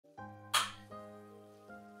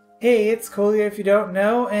Hey, it's Colia if you don't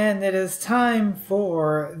know, and it is time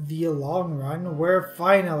for the long run, where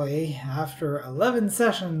finally, after 11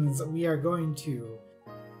 sessions, we are going to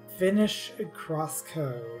finish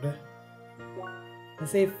CrossCode. I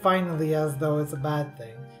say finally as though it's a bad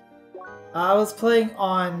thing. I was playing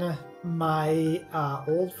on my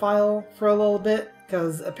old file for a little bit,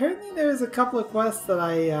 because apparently there's a couple of quests that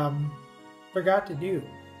I forgot to do.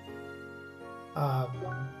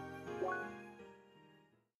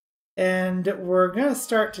 And we're going to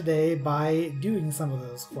start today by doing some of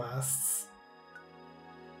those quests.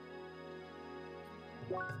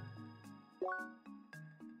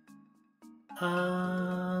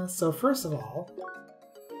 So first of all,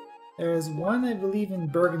 there is one I believe in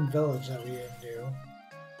Bergen Village that we didn't do.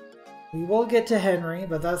 We will get to Henry,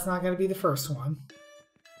 but that's not going to be the first one.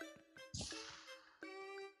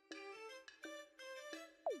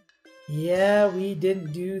 Yeah, we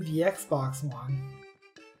didn't do the Xbox one.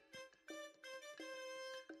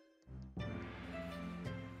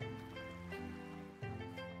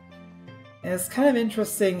 And it's kind of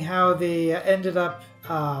interesting how they ended up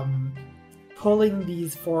pulling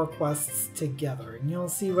these 4 quests together, and you'll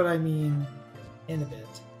see what I mean in a bit.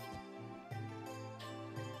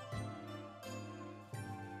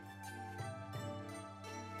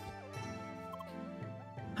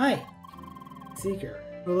 Hi! Seeker,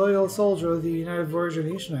 a loyal soldier of the United Voyager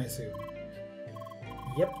Nation, I assume.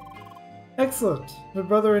 Yep. Excellent! My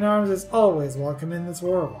brother in arms is always welcome in this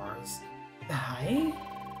war of ours. Hi?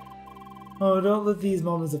 Oh, don't let these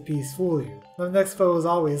moments of peace fool you. The next foe is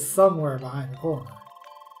always somewhere behind the corner.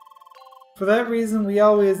 For that reason, we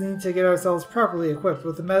always need to get ourselves properly equipped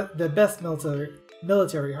with the best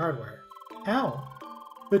military hardware. How?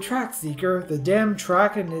 The track, Seeker. The damn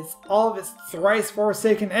track and all of its thrice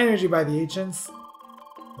forsaken energy by the ancients.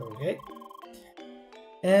 Okay.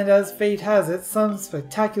 And as fate has it, some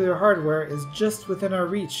spectacular hardware is just within our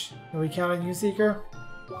reach. Can we count on you, Seeker?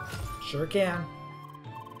 Sure can.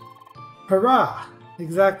 Hurrah!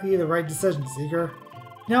 Exactly the right decision, Seeker.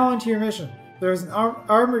 Now on to your mission. There is an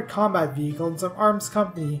armored combat vehicle and some arms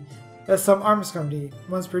company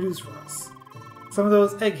once produced for us. Some of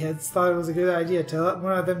those eggheads thought it was a good idea to let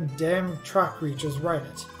one of them damn track creatures ride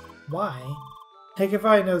it. Why? Heck if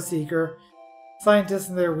I know, Seeker. Scientists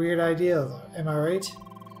and their weird ideas, am I right?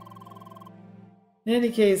 In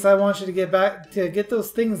any case, I want you to get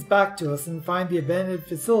those things back to us and find the abandoned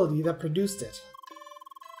facility that produced it.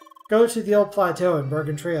 Go to the old plateau in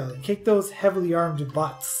Bergen Trail and kick those heavily armed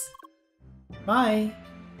butts. Bye!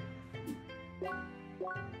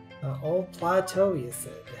 The old plateau, you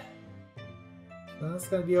said. So that's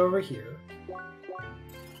gonna be over here.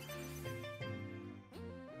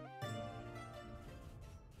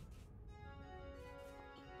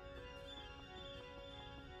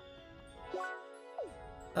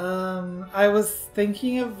 I was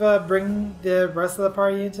thinking of bringing the rest of the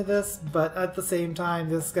party into this, but at the same time,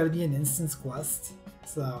 this is going to be an instance quest,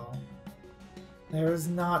 so there's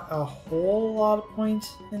not a whole lot of point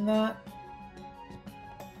in that.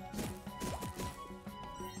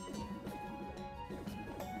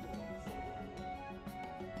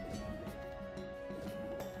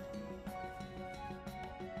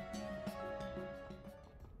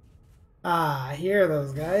 Ah, I hear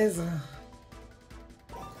those guys.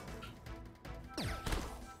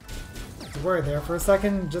 Word there for a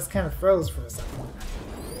second, just kind of froze for a second.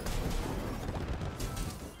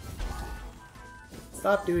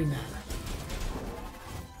 Stop doing that.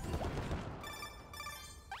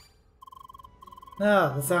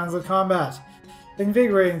 Ah, the sounds of combat.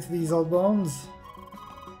 Invigorating to these old bones.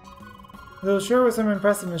 Those sure were some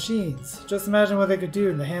impressive machines. Just imagine what they could do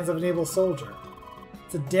in the hands of an able soldier.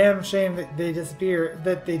 It's a damn shame that they just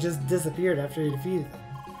disappeared after you defeated them.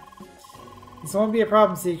 This won't be a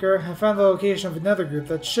problem, Seeker. I found the location of another group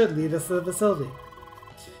that should lead us to the facility.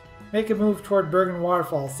 Make a move toward Bergen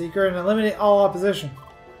Waterfall, Seeker, and eliminate all opposition.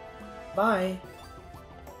 Bye.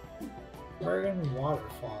 Bergen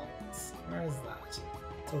Waterfalls. Where is that?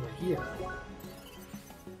 It's over here.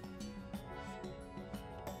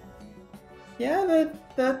 Yeah,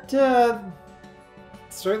 that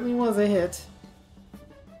certainly was a hit.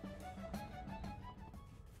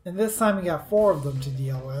 And this time we got 4 of them to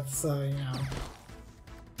deal with, so, you know.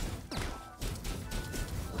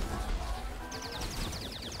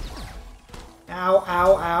 Ow,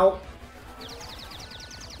 ow, ow.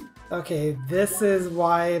 Okay, this is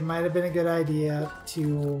why it might have been a good idea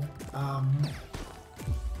to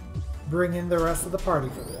bring in the rest of the party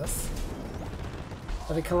for this.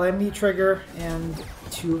 But a Calamity trigger, and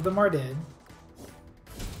 2 of them are dead.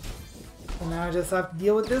 So now I just have to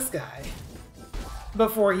deal with this guy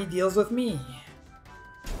before he deals with me.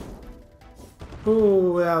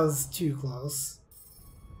 Ooh, that was too close.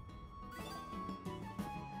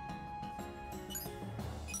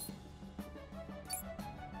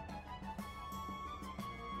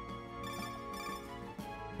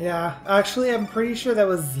 Yeah, actually, I'm pretty sure that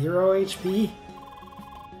was 0 HP.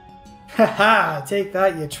 Haha, take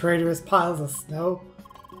that, you traitorous piles of snow.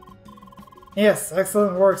 Yes,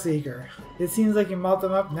 excellent work, Seeker. It seems like you mopped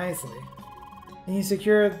them up nicely. And you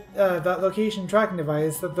secured that location tracking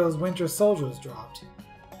device that those winter soldiers dropped.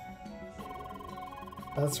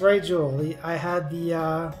 That's right, Joel. I had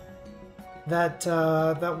the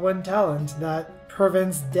that one talent that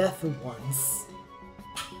prevents death once.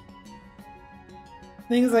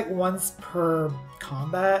 Things like once per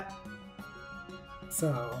combat.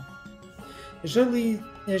 So it should lead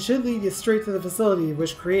you straight to the facility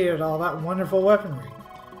which created all that wonderful weaponry.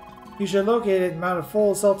 You should locate it and mount a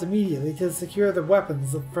full assault immediately to secure the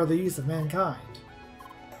weapons for the use of mankind.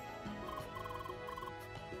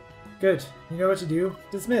 Good. You know what to do.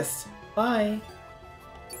 Dismissed. Bye.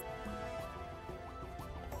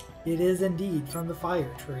 It is indeed from the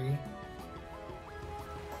fire tree.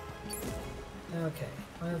 Okay,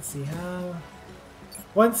 let's see how...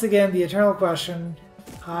 Once again, the eternal question,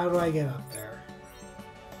 how do I get up there?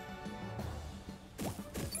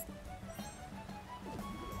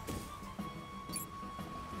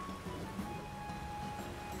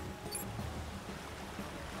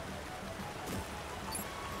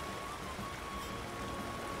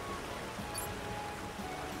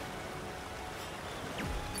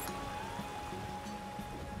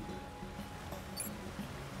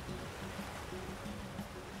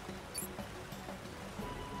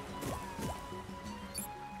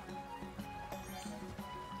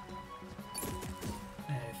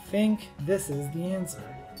 I think this is the answer.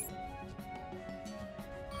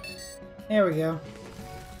 There we go.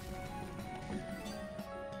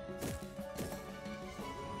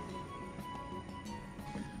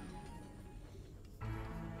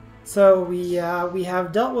 So we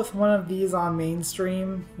have dealt with one of these on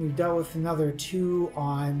mainstream. We've dealt with another 2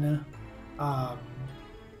 on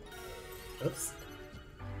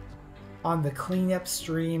on the cleanup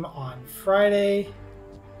stream on Friday.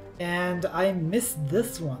 And I missed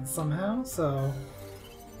this one somehow, so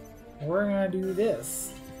we're gonna do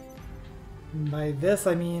this. And by this,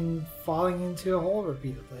 I mean falling into a hole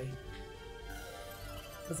repeatedly.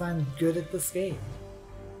 Because I'm good at this game.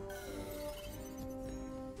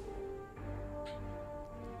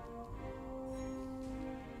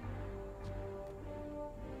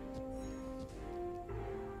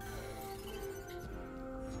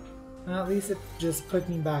 Well, at least it just put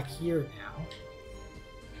me back here now.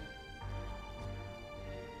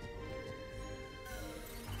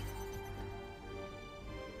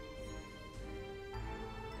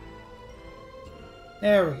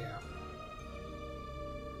 There we go.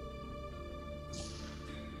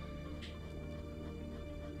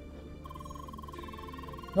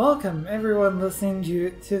 Welcome everyone listening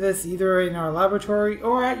to this either in our laboratory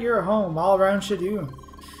or at your home all around Shadoon.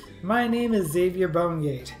 My name is Xavier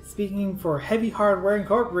Bonegate, speaking for Heavy Hardware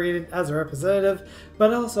Incorporated as a representative,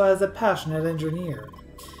 but also as a passionate engineer.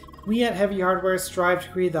 We at Heavy Hardware strive to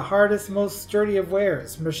create the hardest, most sturdy of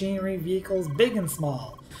wares, machinery, vehicles, big and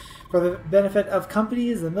small, for the benefit of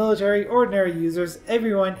companies, the military, ordinary users,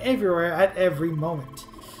 everyone, everywhere, at every moment.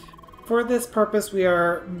 For this purpose, we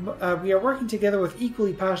are working together with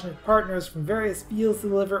equally passionate partners from various fields to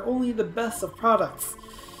deliver only the best of products.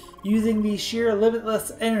 Using the sheer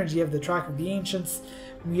limitless energy of the Track of the Ancients,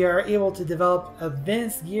 we are able to develop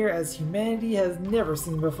advanced gear as humanity has never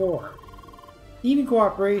seen before. Even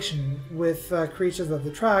cooperation with creatures of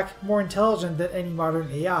the track, more intelligent than any modern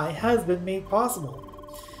AI, has been made possible.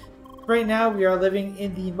 Right now, we are living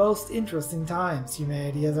in the most interesting times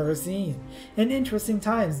humanity has ever seen, and interesting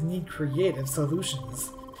times need creative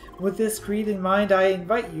solutions. With this creed in mind, I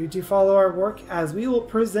invite you to follow our work as we will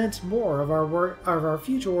present more of our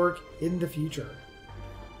future work in the future.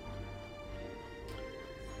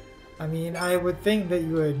 I mean, I would think that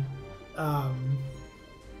you would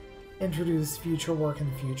introduce future work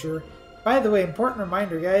in the future. By the way, important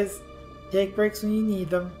reminder, guys, take breaks when you need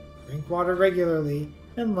them, drink water regularly,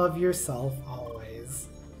 and love yourself always.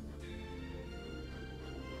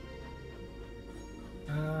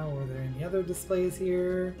 Were there any other displays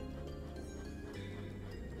here?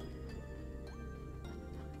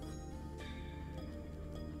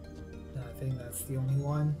 No, I think that's the only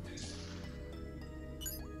one.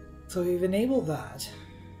 So we've enabled that.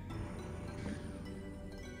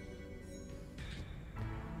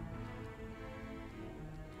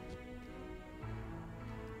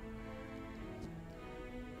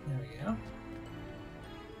 There we go.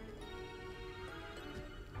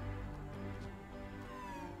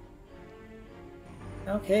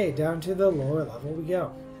 Okay, down to the lower level we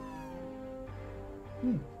go.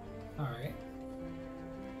 Alright.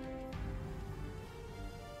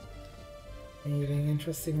 Anything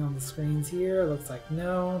interesting on the screens here? Looks like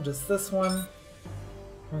no, just this one.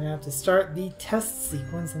 We're gonna have to start the test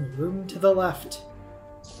sequence in the room to the left.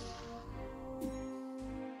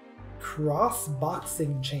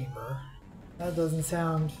 Cross-boxing chamber. That doesn't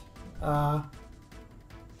sound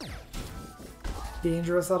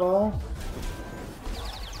dangerous at all.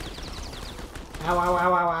 Ow, ow,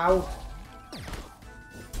 ow, ow, ow.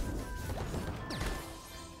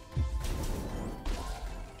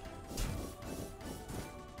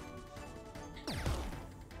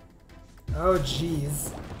 Oh,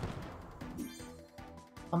 jeez.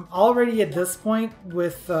 I'm already at this point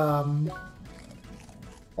with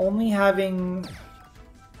only having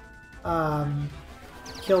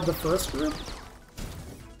killed the first group.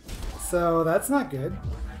 So that's not good.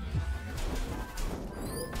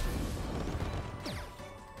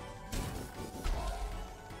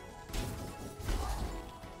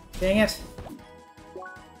 Dang it.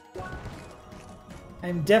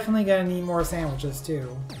 I'm definitely gonna need more sandwiches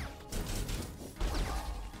too.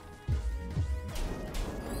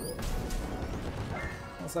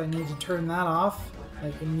 Also, I need to turn that off,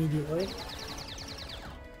 like, immediately.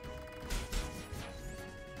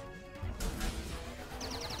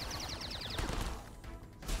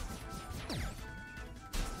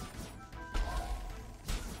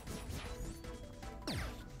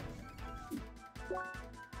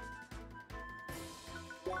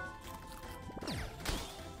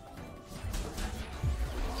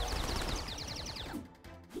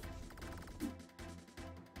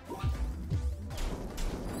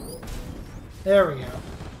 There we go.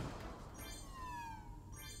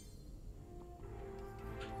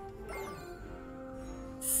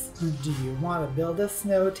 Do you want to build a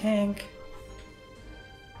snow tank?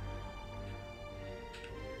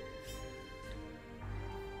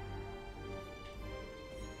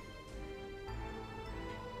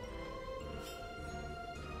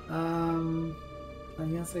 I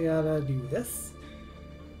guess I gotta do this.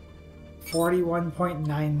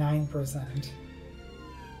 41.99%.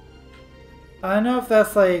 I don't know if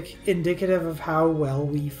that's like indicative of how well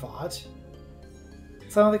we fought.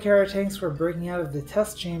 Some of the carrier tanks were breaking out of the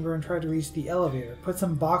test chamber and tried to reach the elevator. Put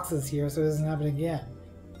some boxes here so it doesn't happen again.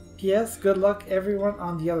 P.S. Good luck everyone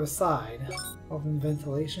on the other side. Open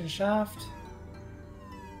ventilation shaft.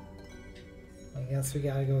 I guess we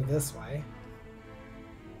gotta go this way.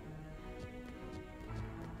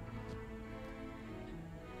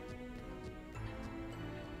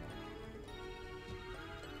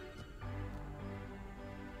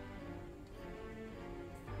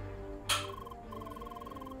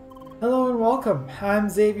 Hello and welcome. I'm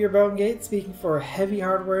Xavier Bonegate, speaking for Heavy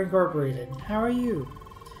Hardware Incorporated. How are you?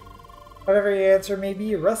 Whatever your answer may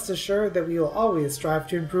be, rest assured that we will always strive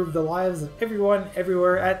to improve the lives of everyone,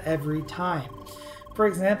 everywhere, at every time. For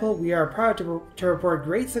example, we are proud to report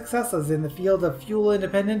great successes in the field of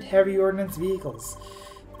fuel-independent heavy ordnance vehicles.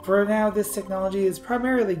 For now, this technology is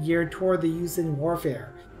primarily geared toward the use in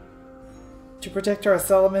warfare, to protect our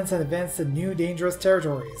settlements and advance to new dangerous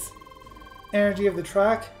territories. Energy of the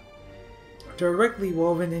track, directly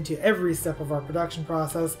woven into every step of our production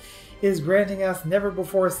process, is granting us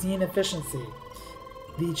never-before-seen efficiency.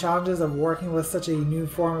 The challenges of working with such a new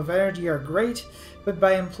form of energy are great, but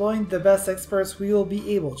by employing the best experts we will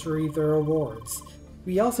be able to reap the rewards.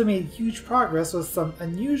 We also made huge progress with some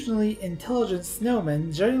unusually intelligent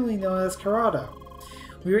snowmen, generally known as Corrado.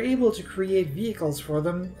 We were able to create vehicles for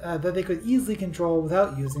them that they could easily control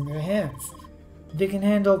without using their hands. They can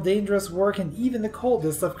handle dangerous work in even the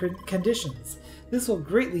coldest of conditions. This will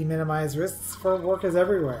greatly minimize risks for workers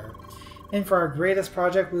everywhere. And for our greatest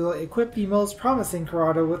project, we will equip the most promising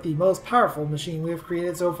Corrado with the most powerful machine we have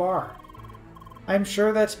created so far. I'm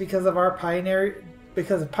sure that because of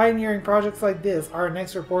pioneering projects like this, our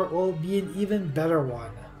next report will be an even better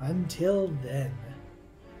one. Until then.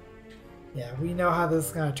 Yeah, we know how this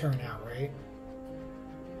is going to turn out, right?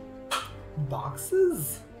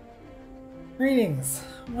 Boxes? Greetings.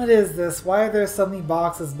 What is this? Why are there suddenly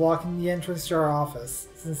boxes blocking the entrance to our office?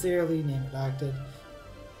 Sincerely, name redacted.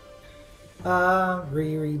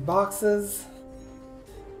 Reread boxes.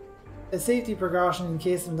 A safety precaution in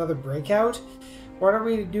case of another breakout? What are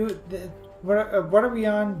we to do? What are we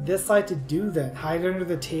on this side to do then? Hide under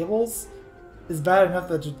the tables? It's bad enough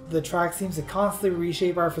that the track seems to constantly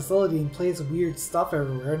reshape our facility and place weird stuff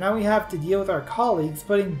everywhere. Now we have to deal with our colleagues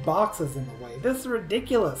putting boxes in the way. This is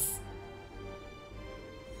ridiculous.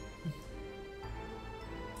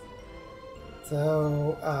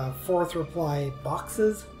 So, fourth reply,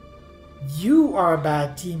 boxes? You are a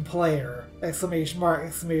bad team player! Exclamation mark,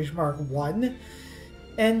 exclamation mark, 1.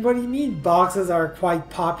 And what do you mean boxes are quite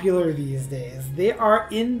popular these days? They are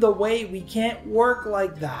in the way. We can't work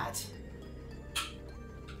like that.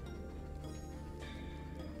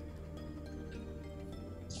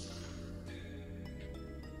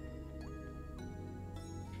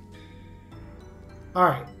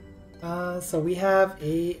 Alright. So we have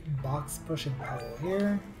a box pushing puzzle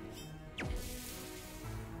here.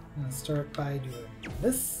 I'm going to start by doing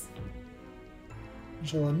this.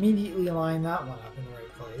 Which will immediately line that one up in the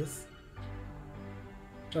right place.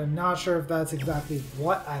 Which I'm not sure if that's exactly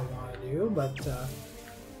what I want to do, but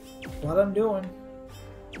what I'm doing.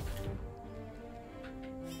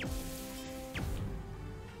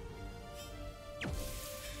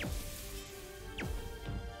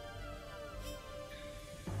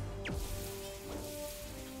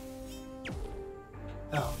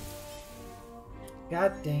 Oh.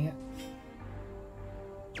 God dang it.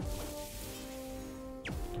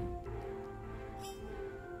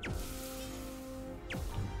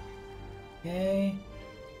 Okay.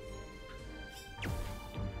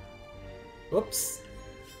 Whoops.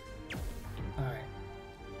 Alright.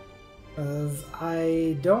 Because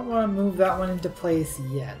I don't want to move that one into place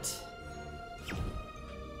yet.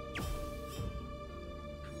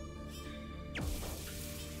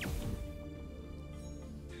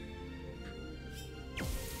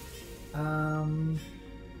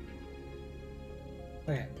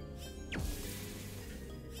 Okay.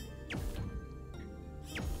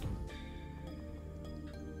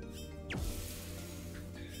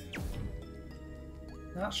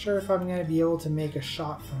 Not sure if I'm going to be able to make a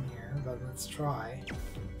shot from here, but let's try.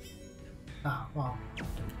 Ah, well.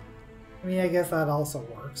 I mean, I guess that also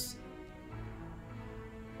works.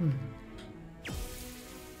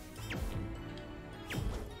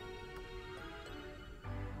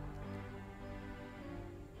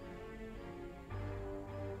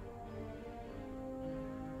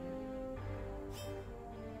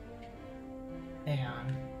 Hang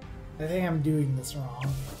on. I think I'm doing this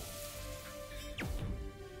wrong.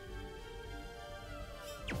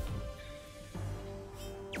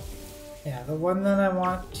 Yeah, the one that I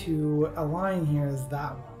want to align here is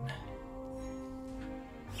that one.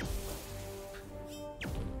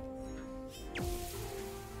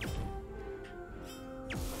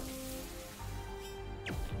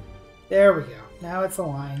 There we go. Now it's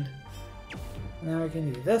aligned. Now we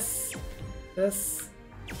can do this, this.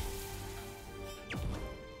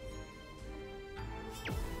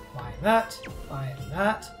 Line that, line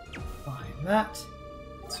that, line that.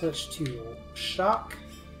 Switch to shock.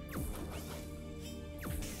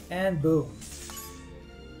 And boom.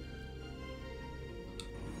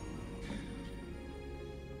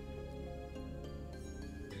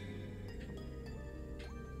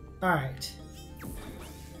 Alright.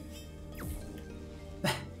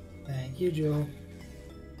 Thank you, Jewel.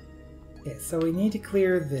 Okay, so we need to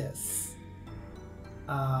clear this.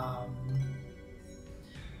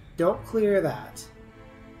 Don't clear that.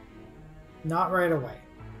 Not right away.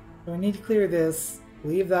 So we need to clear this,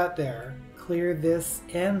 leave that there. Clear this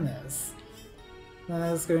and this. Then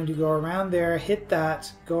it's going to go around there, hit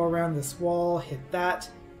that, go around this wall, hit that.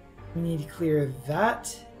 We need to clear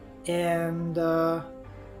that and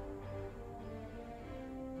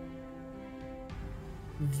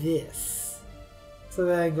this. So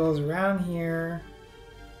that it goes around here,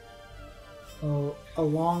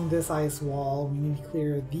 along this ice wall. We need to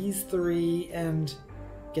clear these 3 and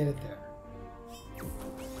get it there.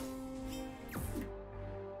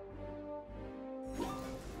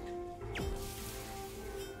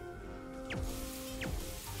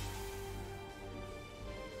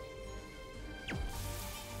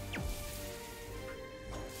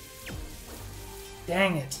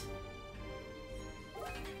 Dang it.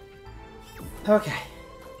 Okay.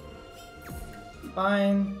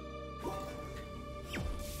 Fine.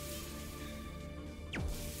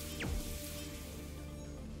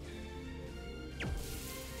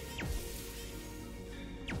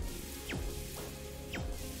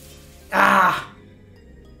 Ah!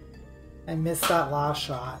 I missed that last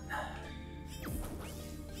shot.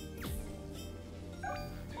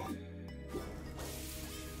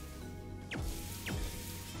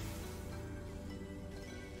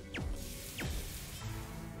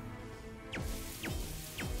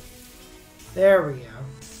 There we go.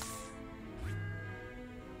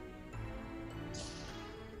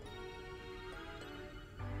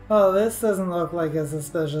 Oh, this doesn't look like a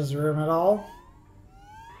suspicious room at all.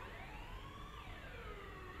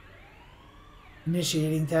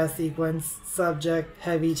 Initiating test sequence. Subject,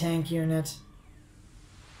 heavy tank unit.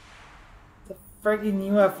 It's a freaking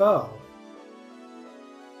UFO.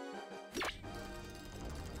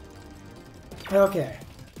 Okay.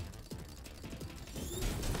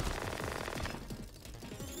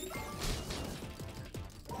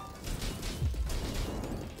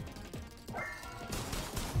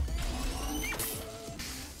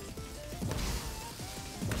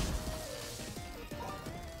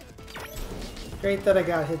 Great that I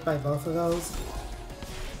got hit by both of those.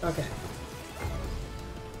 Okay.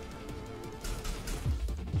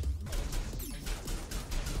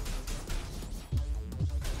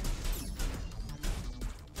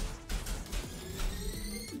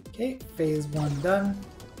 Okay, phase 1 done.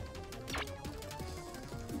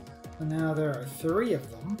 And now there are 3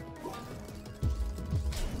 of them.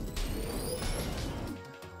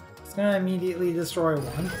 It's gonna immediately destroy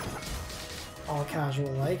one. All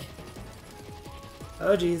casual like.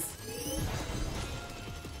 Oh geez.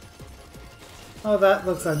 Oh, that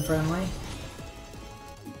looks unfriendly.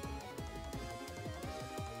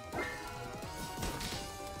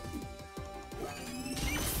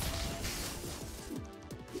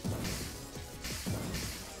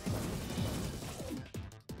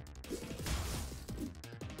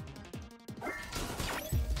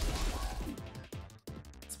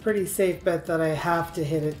 Pretty safe bet that I have to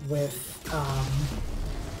hit it with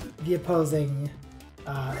the opposing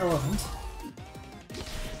element.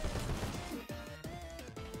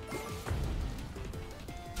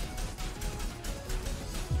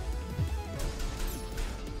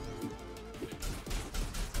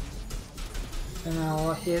 And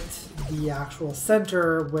I'll hit the actual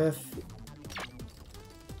center with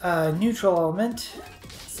a neutral element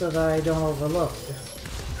so that I don't overload.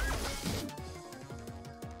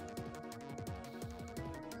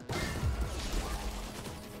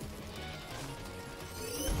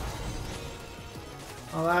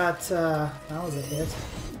 Well, that was a hit.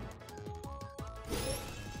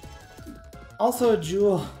 Also,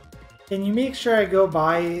 Jewel, can you make sure I go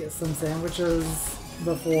buy some sandwiches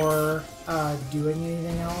before doing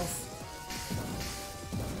anything else?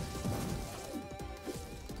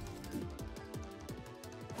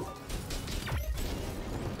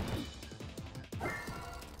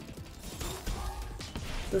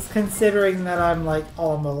 Just considering that I'm like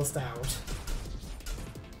almost out.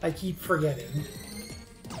 I keep forgetting.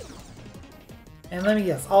 And let me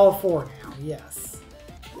guess, all 4 now, yes.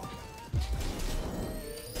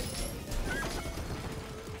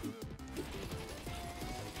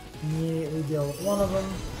 Immediately deal with one of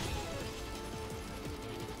them.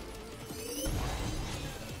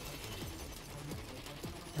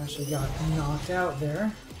 Actually got knocked out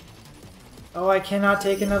there. Oh, I cannot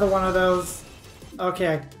take another one of those.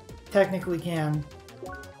 Okay, I technically can.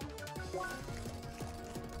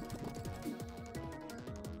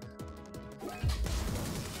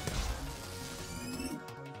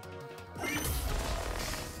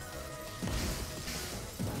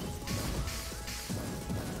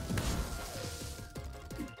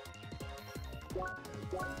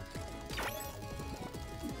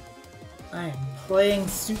 I am playing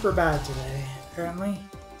super bad today, apparently.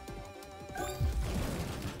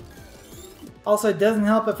 Also, it doesn't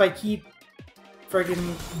help if I keep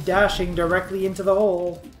friggin' dashing directly into the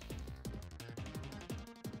hole.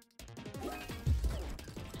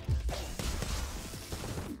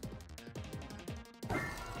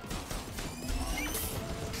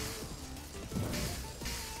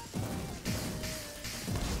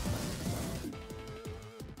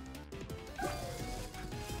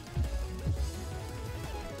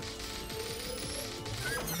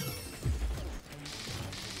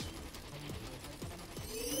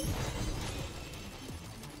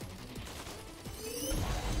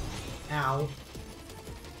 Ow.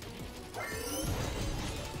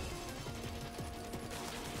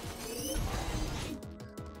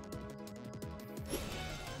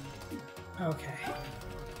 Okay.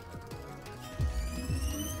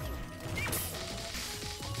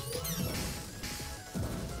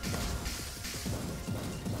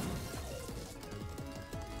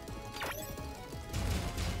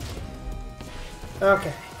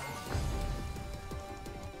 Okay.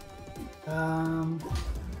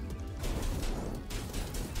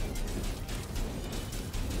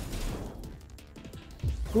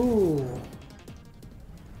 Ooh.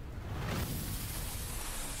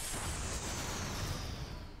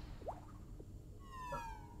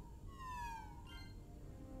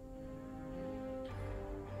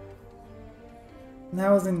 That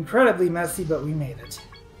was incredibly messy, but we made it.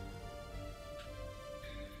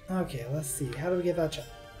 Okay, let's see. How do we get that check?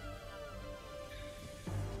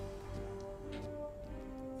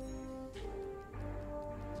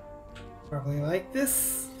 Probably like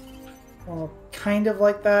this. Well, kind of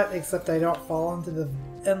like that, except I don't fall into the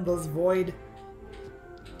endless void.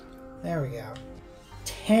 There we go.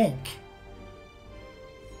 Tank.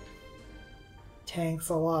 Tanks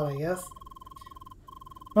a lot, I guess.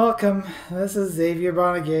 Welcome, this is Xavier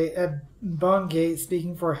Bongate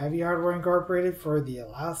speaking for Heavy Hardware Incorporated for the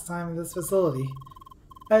last time in this facility.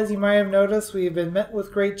 As you might have noticed, we have been met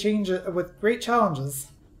with great challenges,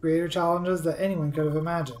 greater challenges than anyone could have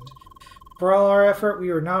imagined. For all our effort,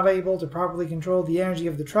 we were not able to properly control the energy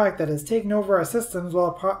of the track that has taken over our systems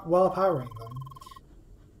while powering them.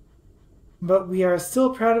 But we are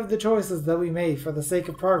still proud of the choices that we made for the sake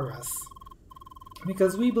of progress,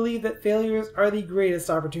 because we believe that failures are the greatest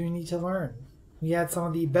opportunity to learn. We had some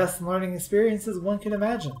of the best learning experiences one could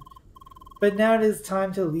imagine. But now it is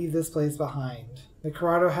time to leave this place behind. The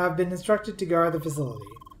Corrado have been instructed to guard the facility.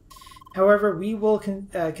 However, we will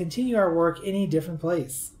continue our work in a different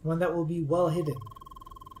place, one that will be well hidden.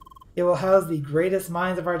 It will house the greatest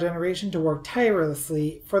minds of our generation to work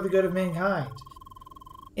tirelessly for the good of mankind.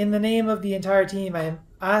 In the name of the entire team, I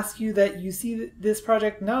ask you that you see this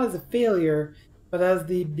project not as a failure, but as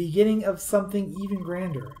the beginning of something even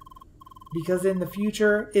grander. Because in the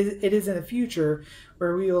future, it is in the future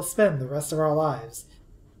where we will spend the rest of our lives.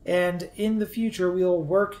 And in the future, we will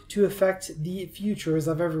work to affect the futures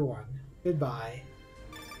of everyone. Goodbye.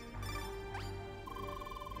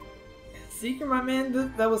 Seeker, my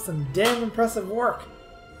man, that was some damn impressive work.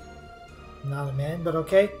 Not a man, but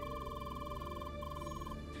okay.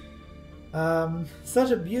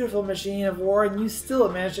 Such a beautiful machine of war, and you still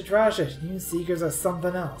managed to trash it. You Seekers are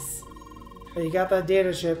something else. But you got that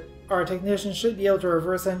data chip. Our technicians should be able to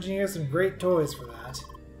reverse engineer some great toys for that.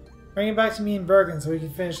 Bring it back to me in Bergen so we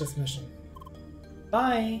can finish this mission.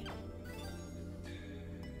 Bye!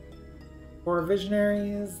 For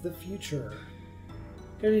Visionaries, the future.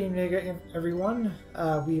 Good evening, everyone.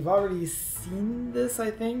 We've already seen this, I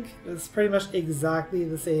think. It's pretty much exactly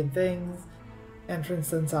the same things.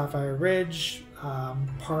 Entrance in Sapphire Ridge,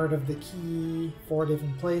 part of the key, 4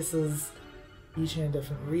 different places, each in a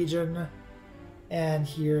different region. And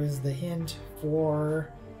here's the hint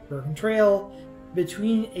for Bergen Trail,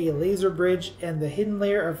 between a laser bridge and the hidden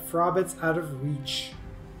layer of Frobits out of reach.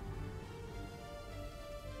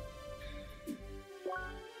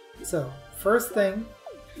 So, first thing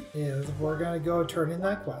is we're going to go turn in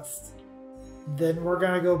that quest. Then we're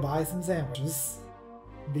going to go buy some sandwiches,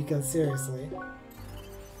 because seriously.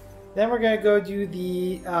 Then we're going to go do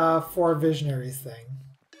the 4 Visionaries thing.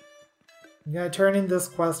 I'm going to turn in this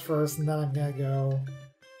quest first, and then I'm going to go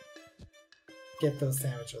get those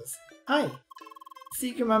sandwiches. Hi!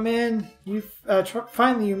 Seeker, my man!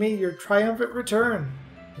 Finally you made your triumphant return!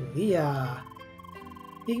 Leah!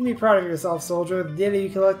 You can be proud of yourself, soldier. The data you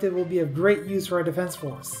collected will be of great use for our defense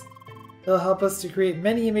force. It'll help us to create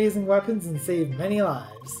many amazing weapons and save many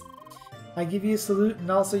lives. I give you a salute and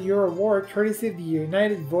also your reward courtesy of the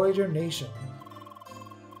United Voyager Nation.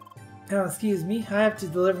 Now, excuse me, I have to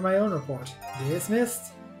deliver my own report.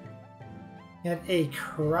 Dismissed? Get a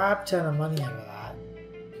crap ton of money out of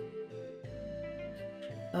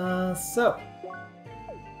that. So,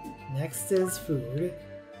 next is food.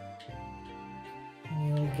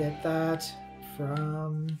 You'll get that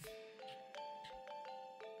from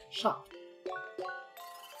shop.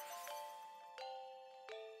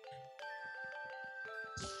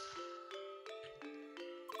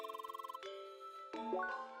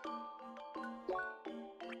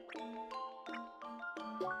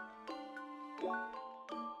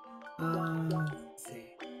 Let's see.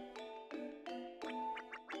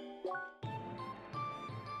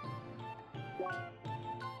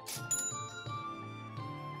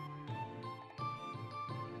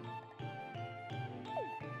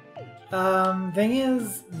 Thing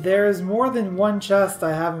is, there's more than one chest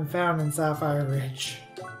I haven't found in Sapphire Ridge.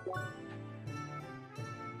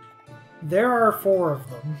 There are 4 of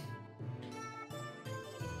them.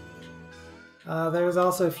 There's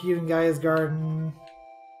also a few in Gaia's Garden,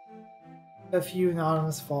 a few in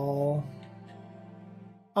Autumn's Fall.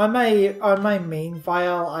 On my main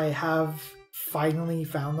file, I have finally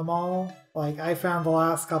found them all. Like, I found the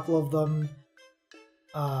last couple of them.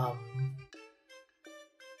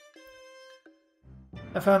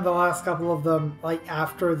 I found the last couple of them, like,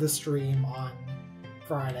 after the stream on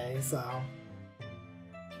Friday, so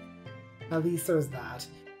at least there's that.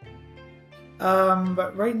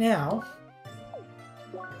 But right now,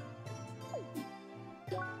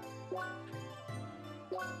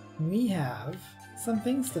 we have some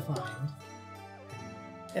things to find.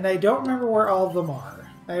 And I don't remember where all of them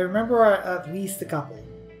are. I remember at least a couple.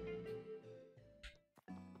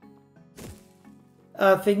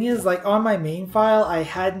 Thing is, like, on my main file, I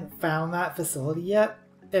hadn't found that facility yet,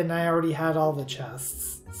 and I already had all the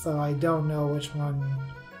chests, so I don't know which one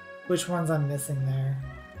which ones I'm missing there.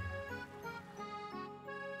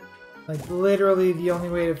 Like, literally the only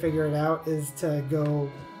way to figure it out is to go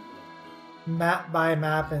map by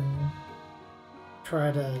map and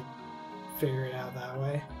try to figure it out that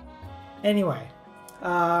way. Anyway,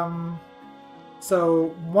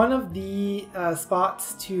 so one of the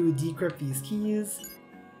spots to decrypt these keys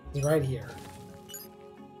is right here.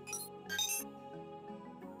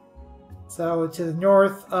 So to the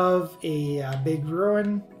north of a big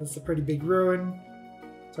ruin, that's a pretty big ruin,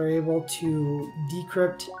 so we're able to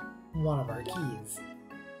decrypt one of our keys.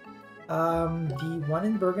 The one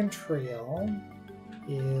in Bergen Trail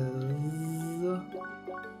is...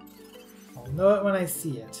 I'll know it when I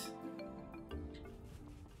see it.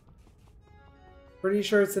 Pretty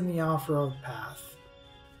sure it's in the off-road path.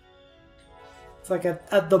 It's like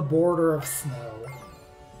at the border of snow.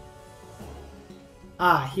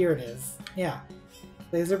 Ah, here it is. Yeah.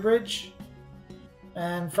 Laser Bridge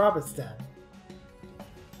and Frobbett's Den.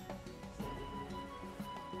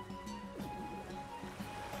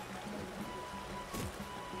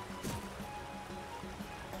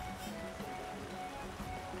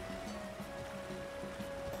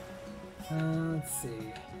 Let's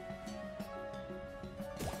see.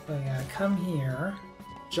 So I gotta come here,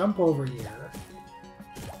 jump over here,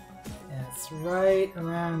 and it's right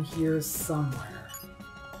around here somewhere.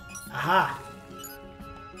 Aha!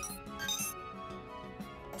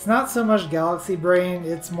 It's not so much Galaxy Brain,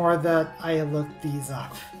 it's more that I looked these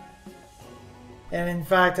up. And in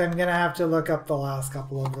fact, I'm gonna have to look up the last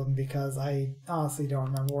couple of them because I honestly don't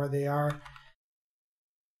remember where they are.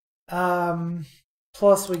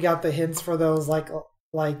 Plus we got the hints for those like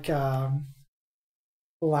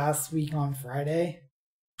last week on Friday.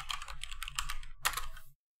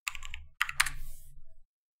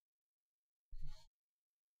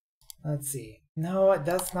 Let's see. No,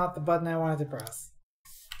 that's not the button I wanted to press.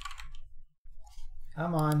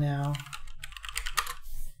 Come on now.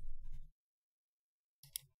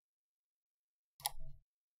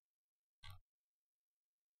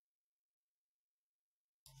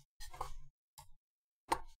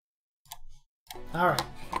 Alright.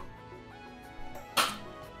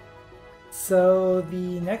 So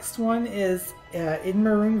the next one is in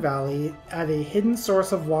Maroon Valley at a hidden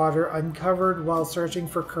source of water uncovered while searching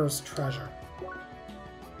for cursed treasure.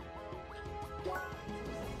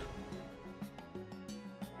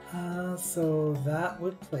 So that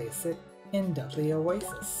would place it in Dudley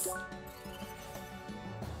Oasis.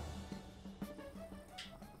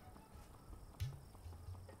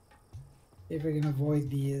 If we can avoid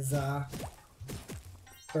these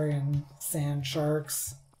friggin' sand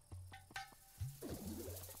sharks.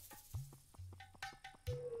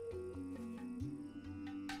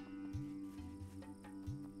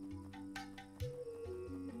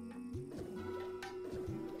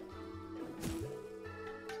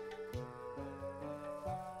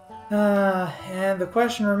 And the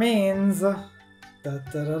question remains, how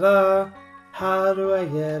do I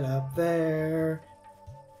get up there?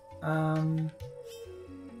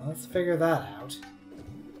 Let's figure that out.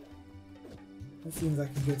 That seems like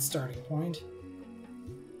a good starting point.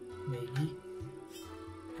 Maybe.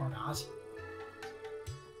 Or not.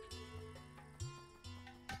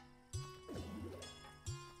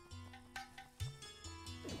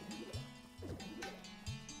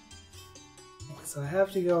 So I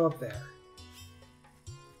have to go up there.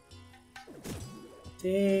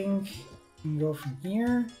 Think we can go from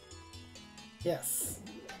here. Yes.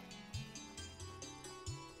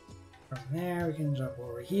 From there we can jump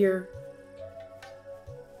over here.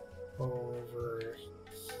 Over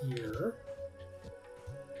here.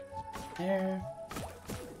 There.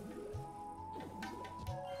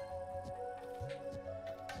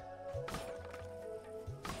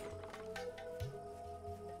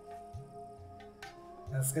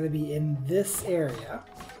 That's going to be in this area.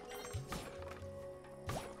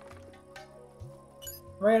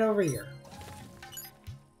 Right over here.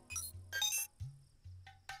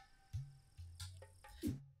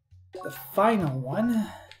 The final one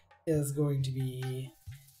is going to be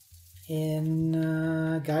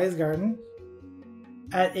in Guy's Garden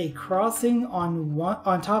at a crossing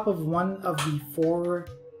on top of one of the 4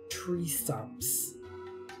 tree stumps.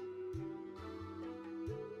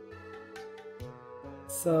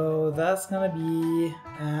 So that's gonna be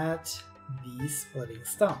at the splitting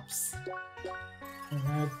stumps. I'm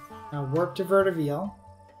gonna now warp to Vertiville.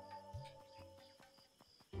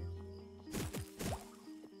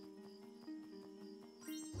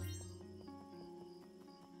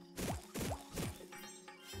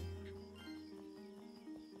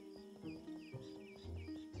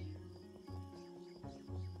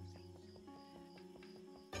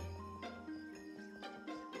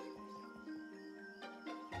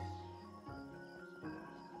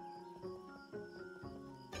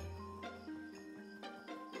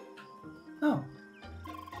 Oh.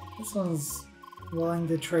 This one's willing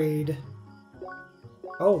to trade.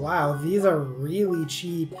 Oh wow, these are really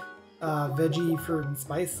cheap veggie, fruit, and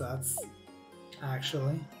spice sets,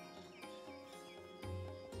 actually.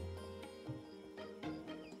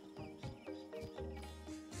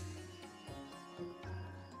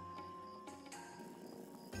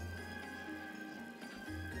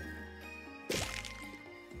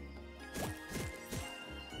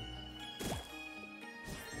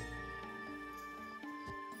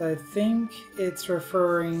 I think it's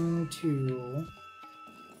referring to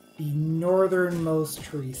the northernmost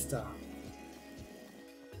tree stump.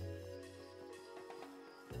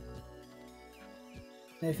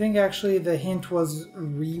 I think actually the hint was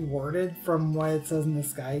reworded from what it says in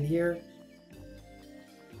this guide here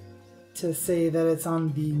to say that it's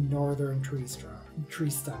on the northern tree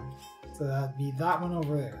stump. So that'd be that one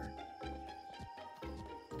over there.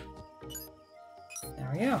 There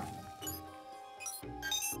we go.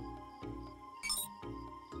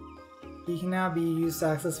 He can now be used to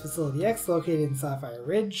access Facility X located in Sapphire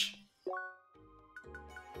Ridge.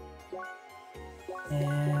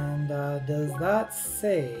 And does that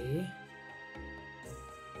say...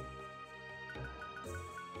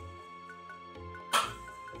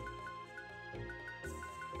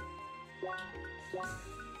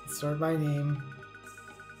 Start by name.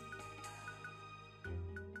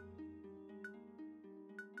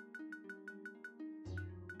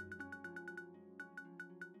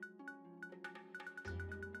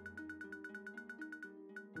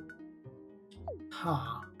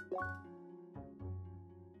 Huh.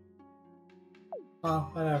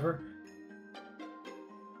 Well, whatever.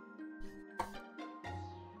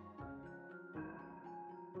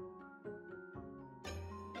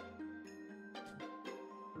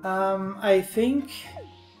 I think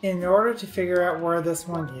in order to figure out where this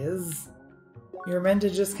one is, you're meant to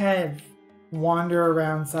just kind of wander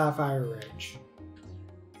around Sapphire Ridge.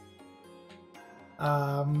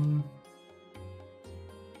 And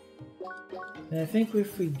I think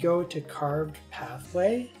if we go to Carved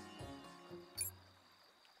Pathway...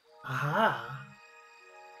 Aha!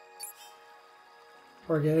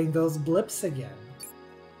 We're getting those blips again.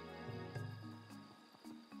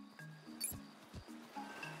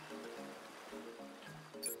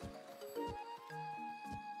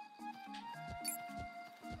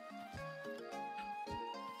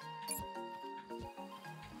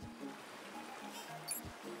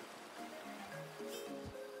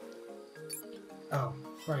 Oh,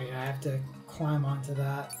 right, I have to climb onto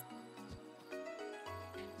that.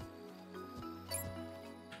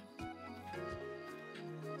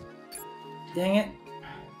 Dang it.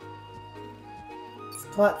 This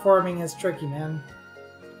platforming is tricky, man.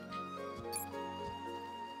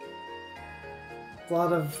 A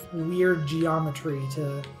lot of weird geometry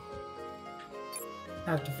to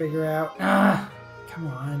have to figure out. Ah, come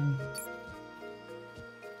on.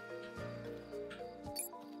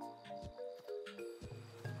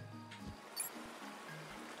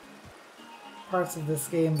 Parts of this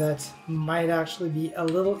game that might actually be a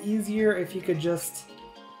little easier if you could just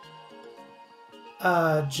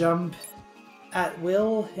jump at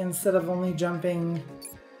will instead of only jumping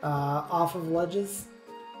off of ledges.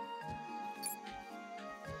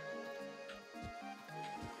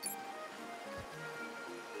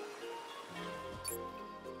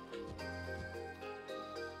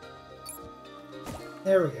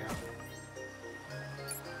 There we go.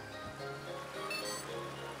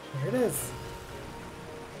 Here it is.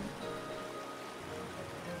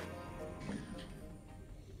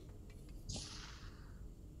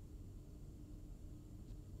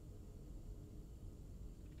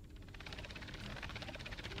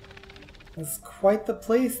 It's quite the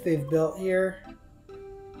place they've built here.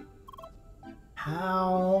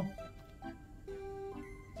 How?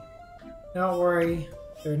 Don't worry,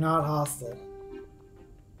 they're not hostile.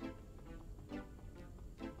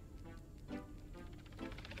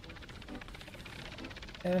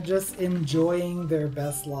 And just enjoying their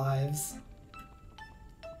best lives.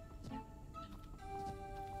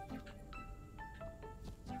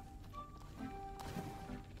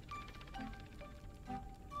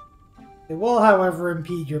 They will, however,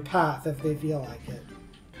 impede your path if they feel like it.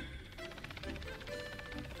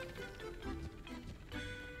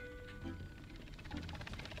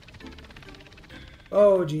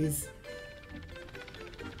 Oh, geez.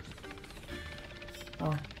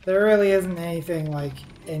 Oh, there really isn't anything, like,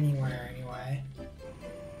 anywhere anyway.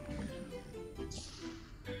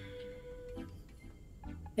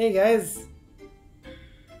 Hey, guys.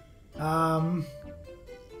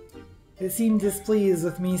 They seem displeased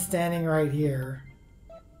with me standing right here.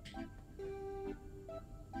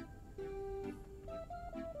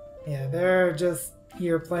 Yeah, they're just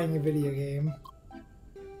here playing a video game.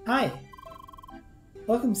 Hi!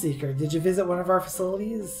 Welcome, Seeker. Did you visit one of our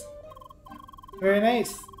facilities? Very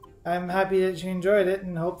nice. I'm happy that you enjoyed it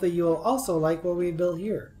and hope that you will also like what we built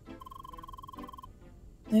here.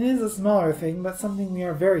 It is a smaller thing, but something we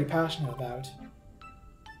are very passionate about.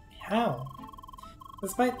 How?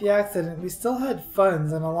 Despite the accident, we still had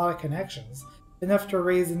funds and a lot of connections, enough to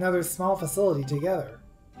raise another small facility together.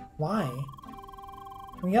 Why?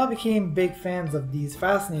 We all became big fans of these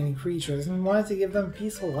fascinating creatures and wanted to give them a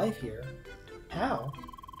peaceful life here. How?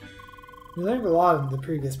 We learned a lot in the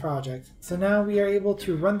previous project, so now we are able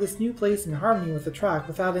to run this new place in harmony with the track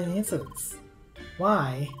without any incidents.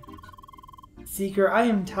 Why? Seeker, I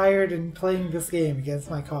am tired in playing this game against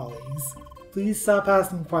my colleagues. Please stop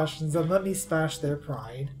asking questions and let me smash their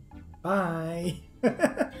pride. Bye!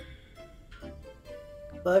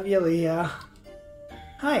 Love you, Leah.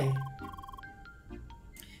 Hi!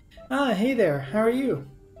 Ah, hey there, how are you?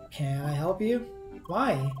 Can I help you?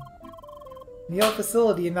 Why? The old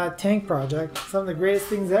facility in that tank project, some of the greatest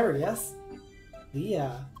things ever, yes?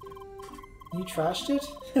 Leah. You trashed it?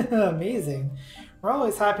 Amazing. We're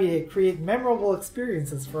always happy to create memorable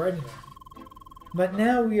experiences for anyone. But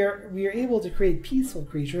now we are able to create peaceful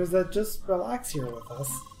creatures that just relax here with us.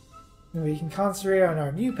 And we can concentrate on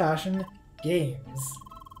our new passion, games.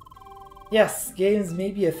 Yes, games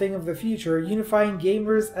may be a thing of the future, unifying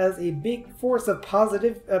gamers as a big force of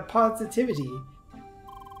positivity.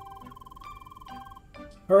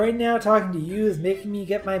 But right now, talking to you is making me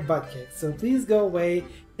get my butt kicked, so please go away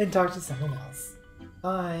and talk to someone else.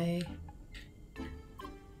 Bye.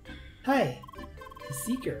 Hi. The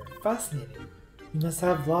Seeker. Fascinating. You must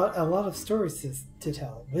have a lot of stories to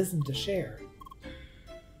tell, wisdom to share.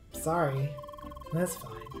 Sorry. That's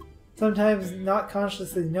fine. Sometimes not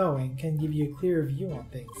consciously knowing can give you a clearer view on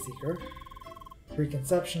things, Seeker.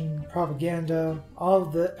 Preconception, propaganda, all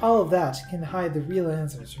of that can hide the real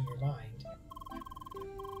answers from your mind.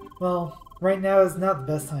 Well, right now is not the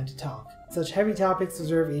best time to talk. Such heavy topics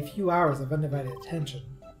deserve a few hours of undivided attention.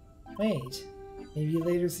 Wait, maybe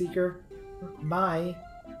later, Seeker? Bye.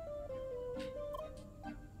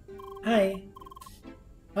 Hi.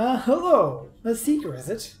 Hello! A Seeker, is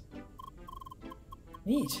it?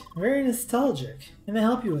 Neat. Very nostalgic. Can I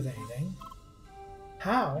help you with anything?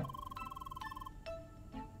 How?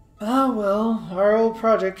 Ah, well, our old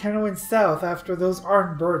project kinda went south after those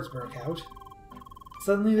armed birds broke out.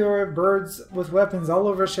 Suddenly there were birds with weapons all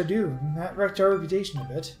over Shadoon. That wrecked our reputation a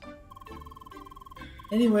bit.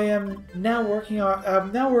 Anyway, I'm now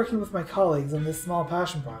working with my colleagues on this small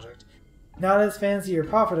passion project. Not as fancy or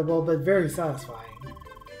profitable, but very satisfying.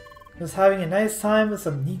 Just having a nice time with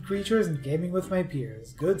some neat creatures and gaming with my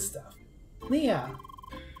peers. Good stuff. Leah!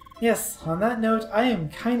 Yes, on that note, I am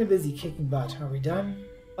kinda busy kicking butt. Are we done?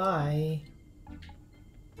 Bye.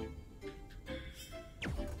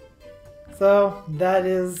 So, that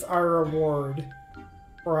is our reward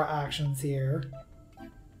for our actions here.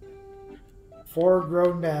 4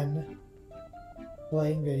 grown men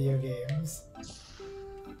playing video games.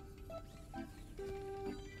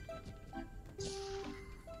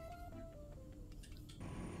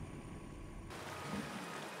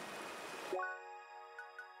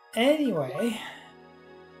 Anyway,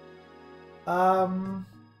 oh.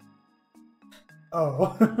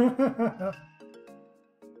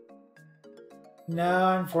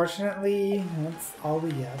 No, unfortunately, that's all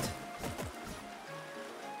we get.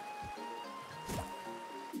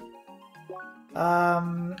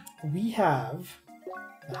 We have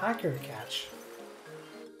a hacker to catch.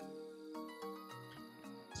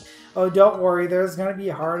 Oh, don't worry, there's gonna be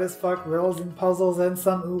hard as fuck riddles and puzzles and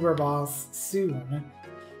some Uber boss soon.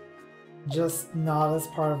 Just not as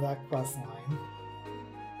part of that quest line.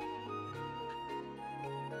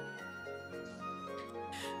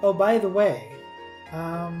 Oh, by the way,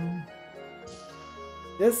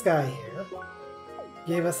 this guy here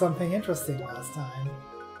gave us something interesting last time.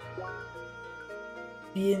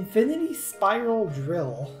 The Infinity Spiral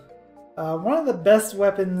Drill. One of the best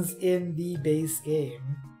weapons in the base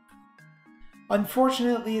game.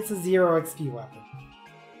 Unfortunately, it's a 0 XP weapon.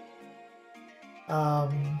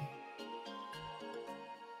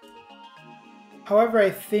 However, I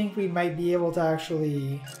think we might be able to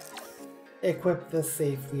actually equip this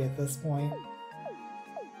safely at this point.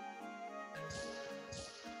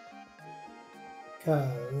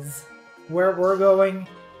 Because where we're going,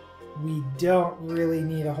 we don't really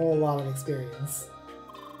need a whole lot of experience.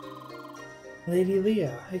 Lady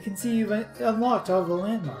Leah, I can see you've unlocked all the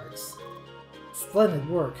landmarks. Splendid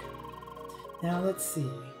work. Now let's see.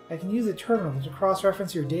 I can use a terminal to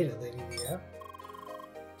cross-reference your data, Lady Leah.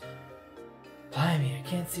 Blimey, I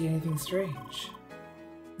can't see anything strange.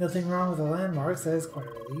 Nothing wrong with the landmarks, that is quite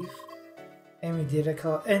a relief.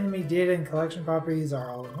 Enemy data and collection properties are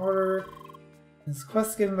all in order. These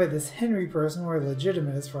quests given by this Henry person were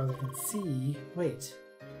legitimate as far as I can see. Wait.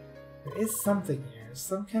 There is something here.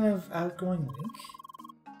 Some kind of outgoing link?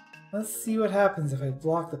 Let's see what happens if I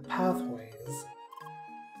block the pathways.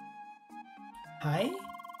 Hi?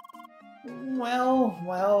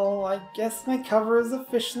 Well, I guess my cover is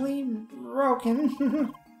officially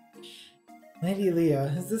broken. Lady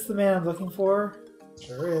Leah, is this the man I'm looking for?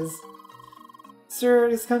 Sure is. Sir,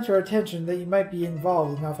 it has come to our attention that you might be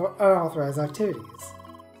involved in unauthorized activities.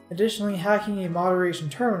 Additionally, hacking a moderation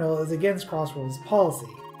terminal is against Crossroads policy.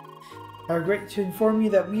 I regret to inform you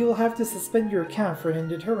that we will have to suspend your account for an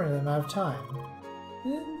indeterminate amount of time.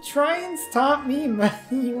 Try and stop me, but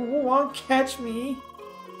you won't catch me.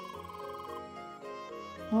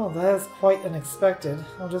 Oh, that is quite unexpected.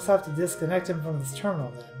 I'll just have to disconnect him from this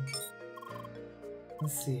terminal then.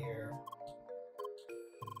 Let's see here.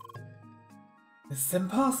 This is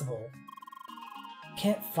impossible.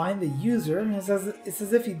 Can't find the user. It's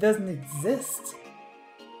as if he doesn't exist.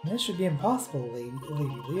 This should be impossible, Lady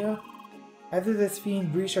Leah. Either this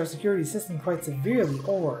fiend breached our security system quite severely,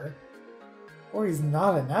 or he's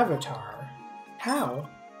not an avatar. How?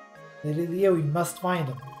 Lady Leah, we must find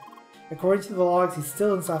him. According to the logs, he's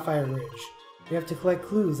still in Sapphire Ridge. We have to collect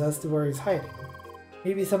clues as to where he's hiding.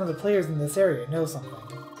 Maybe some of the players in this area know something.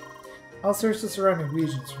 I'll search the surrounding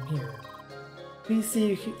regions from here. Please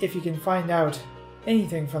see if you can find out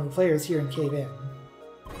anything from the players here in Cave Inn.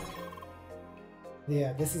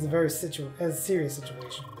 Yeah, this is a very serious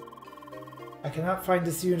situation. I cannot find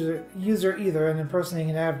this user either, and impersonating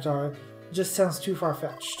an avatar just sounds too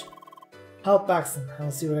far-fetched. Help Baxton, and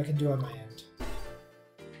I'll see what I can do on my end.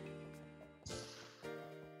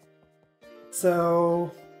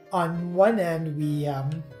 So, on one end, we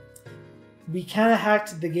kind of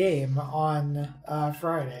hacked the game on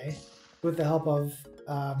Friday with the help of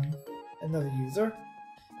another user.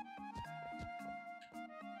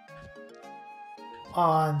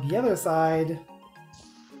 On the other side,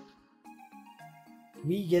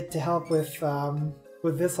 we get to help with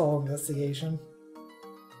this whole investigation.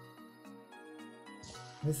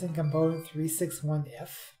 Missing component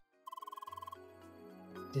 361F.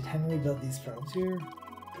 Did Henry build these probes here?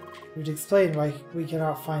 Which explain why we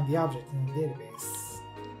cannot find the object in the database.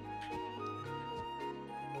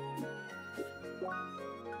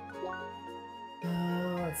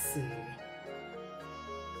 Let's see.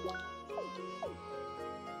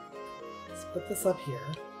 Let's put this up here.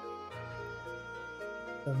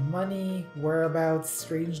 The money, whereabouts,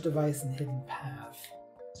 strange device, and hidden path.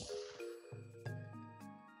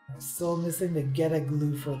 I'm still missing the get a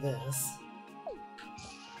glue for this.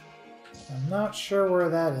 I'm not sure where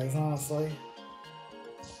that is, honestly.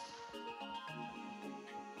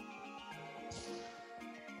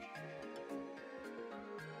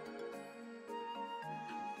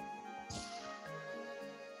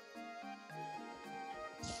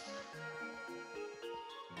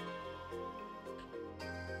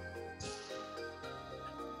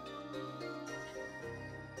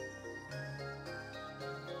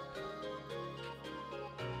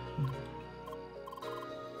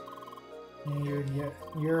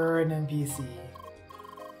 You're an NPC.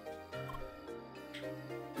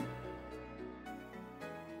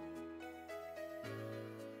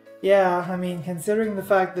 Yeah, I mean, considering the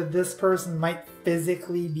fact that this person might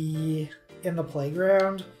physically be in the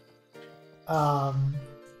playground,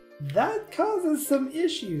 that causes some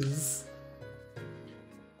issues.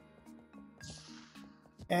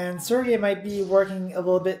 And Sergey might be working a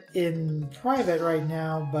little bit in private right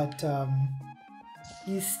now, but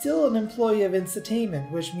he's still an employee of Instatainment,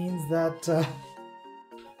 which means that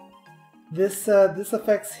this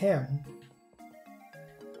affects him.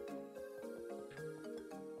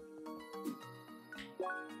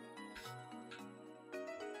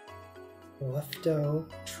 Lefto,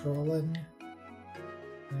 Trollin,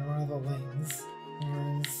 and one of the lanes.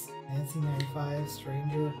 There's Nancy95,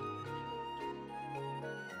 Stranger.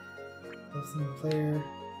 Listen to the player.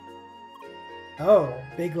 Oh,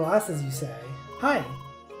 big glasses, you say? Hi!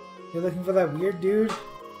 You're looking for that weird dude?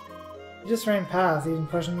 He just ran past, even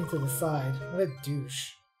pushing me to the side. What a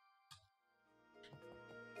douche.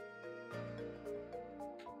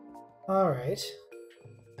 Alright.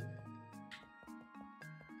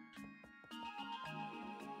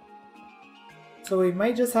 So we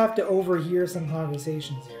might just have to overhear some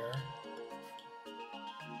conversations here.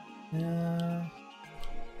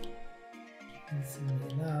 That's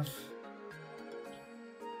enough.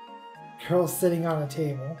 Girl sitting on a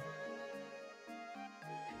table.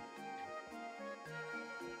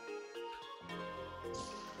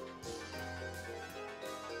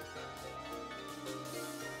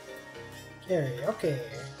 Harry, okay.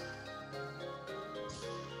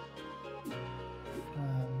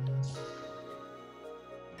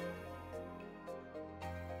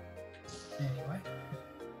 Anyway.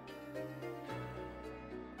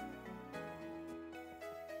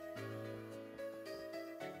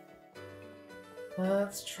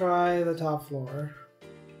 Let's try the top floor.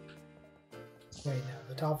 Wait, no,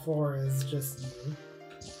 the top floor is just you.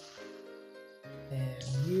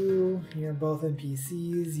 And you're both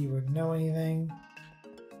NPCs, you wouldn't know anything.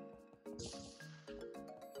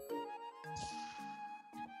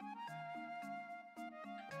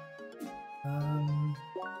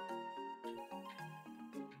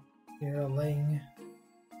 You're a Ling.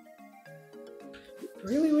 I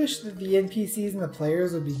really wish that the NPCs and the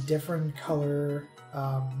players would be different color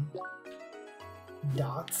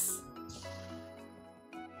dots.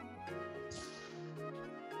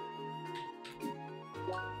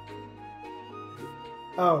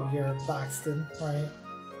 Oh, you're Baxton, right?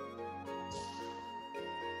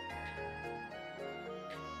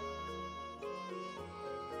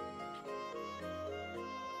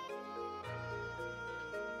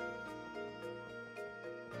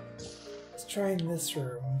 Let's try in this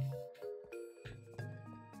room.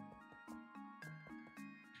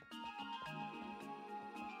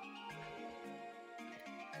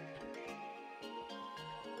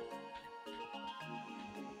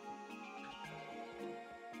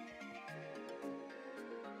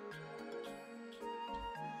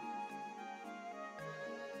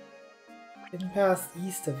 Getting past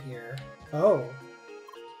east of here. Oh.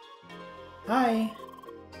 Hi.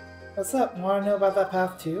 What's up? Want to know about that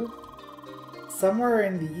path too? Somewhere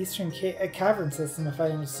in the eastern cavern system, if I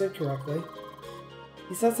understood correctly.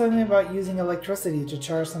 He said something about using electricity to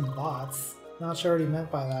charge some bots. Not sure what he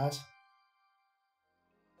meant by that.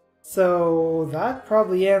 So that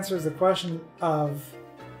probably answers the question of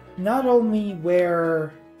not only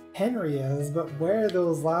where Henry is, but where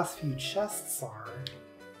those last few chests are.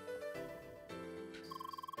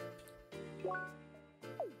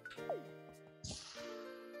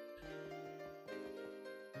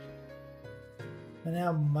 And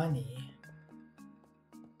now money.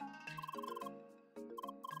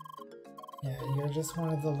 Yeah, you're just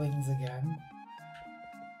one of the Lings again.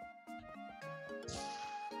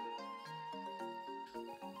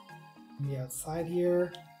 Be outside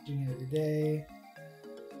here, doing it every day.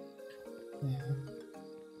 Yeah.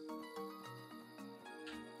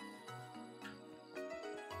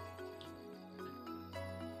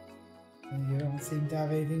 And you don't seem to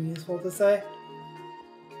have anything useful to say?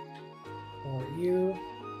 Or you?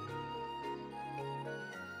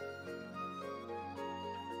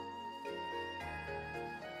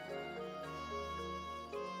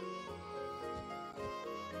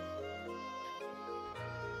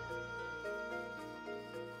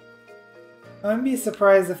 I wouldn't be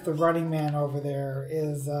surprised if the running man over there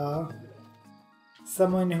is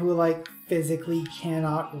someone who like physically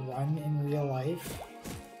cannot run in real life.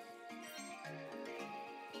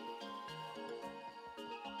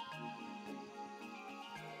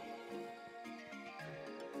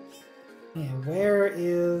 Yeah, where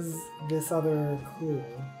is this other clue?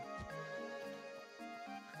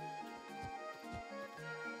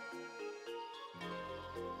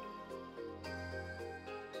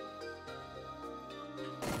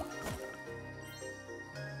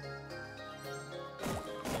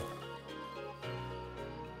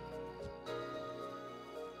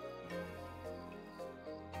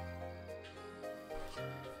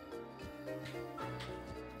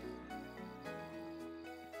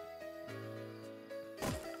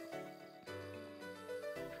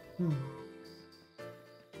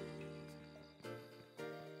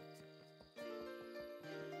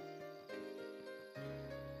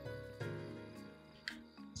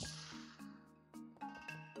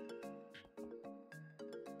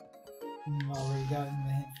 Already gotten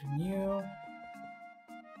the hint from you.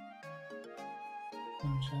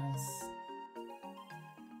 Conscious.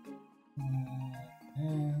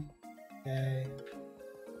 Okay.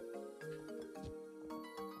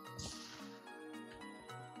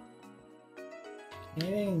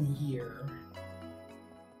 Anything here?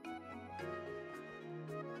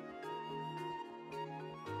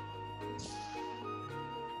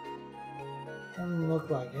 Doesn't look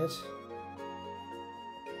like it.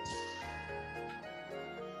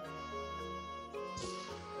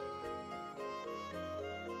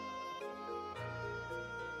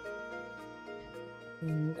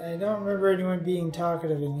 I don't remember anyone being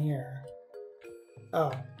talkative in here.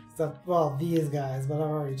 Oh, except, well, these guys, but I've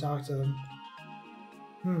already talked to them.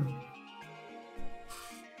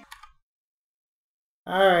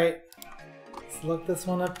 Alright. Let's look this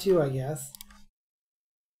one up too, I guess.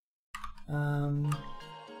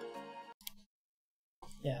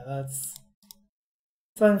 Yeah, it's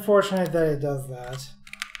unfortunate that it does that.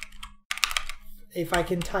 If I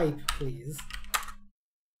can type, please.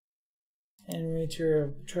 Henry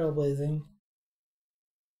Trailblazing.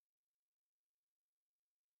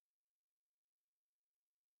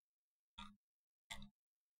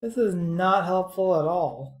 This is not helpful at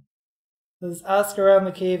all. Let's ask around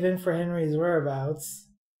the cave-in for Henry's whereabouts.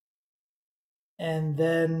 And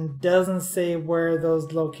then doesn't say where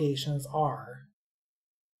those locations are.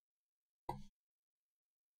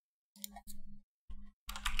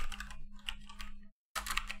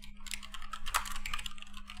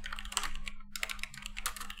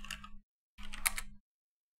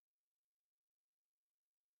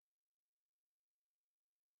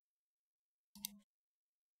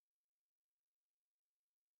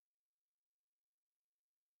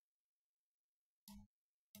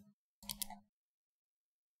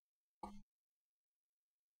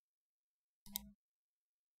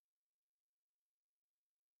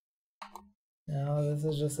 No, this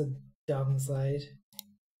is just a dumb site.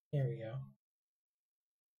 Here we go.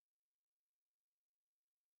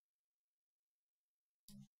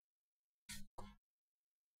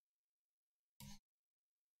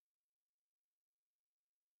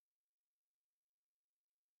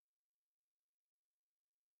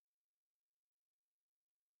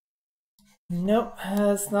 Nope,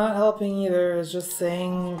 it's not helping either. It's just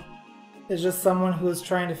saying it's just someone who's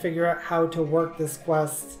trying to figure out how to work this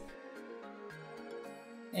quest.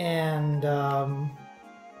 And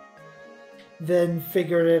then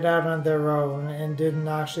figured it out on their own and didn't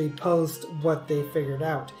actually post what they figured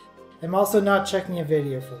out. I'm also not checking a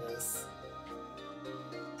video for this.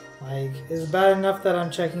 Like, it's bad enough that I'm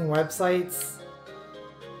checking websites.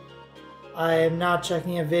 I am not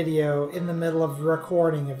checking a video in the middle of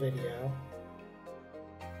recording a video.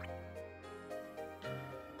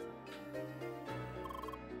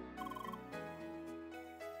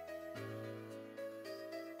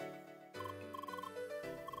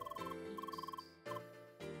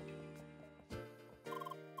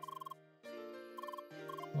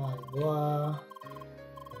 Blah, blah.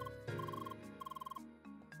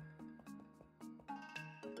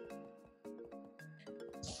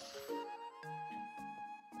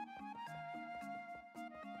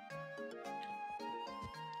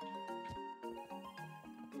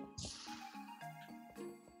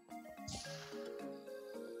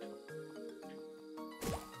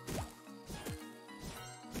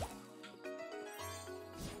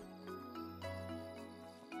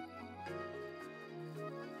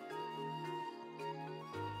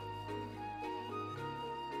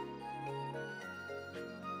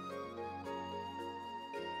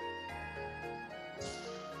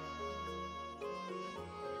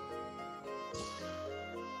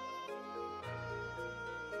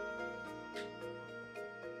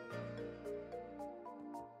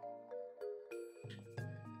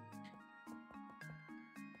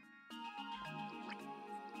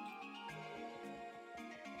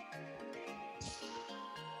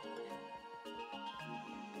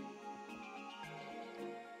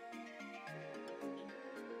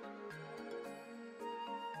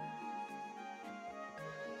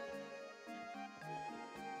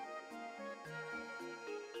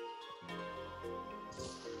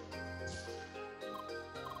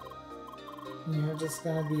 You're just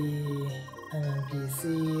gonna be an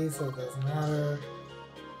NPC, so it doesn't matter.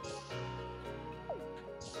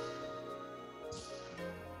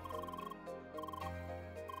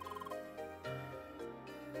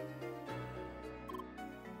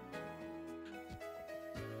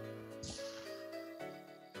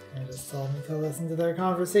 They just told me to listen to their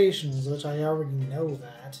conversations, which I already know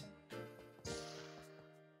that.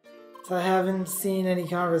 So I haven't seen any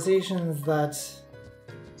conversations that...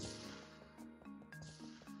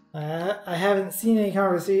 I haven't seen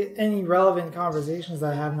any relevant conversations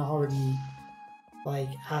that I haven't already, like,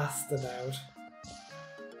 asked about.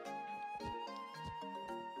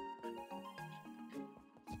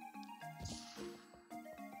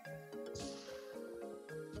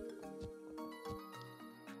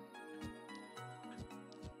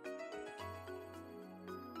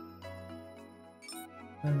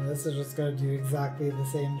 And this is just going to do exactly the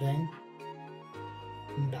same thing.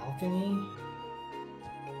 Balcony.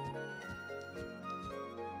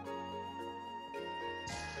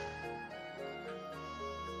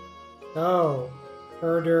 Oh,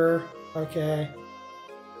 herder. Okay.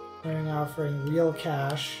 They're offering real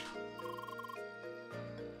cash.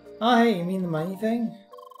 Oh, hey, you mean the money thing?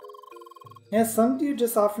 Yeah, some dude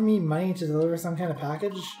just offered me money to deliver some kind of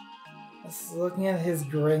package. Just looking at his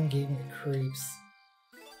grin gave me the creeps.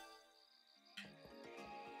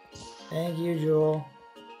 Thank you, Jewel.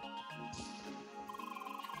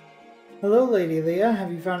 Hello, Lady Leah.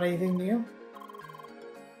 Have you found anything new?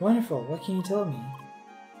 Wonderful. What can you tell me?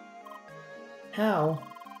 How?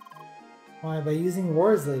 Why, by using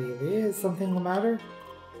words, Lady Leah. Is something the matter?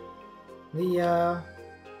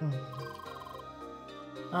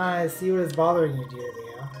 I see what is bothering you, dear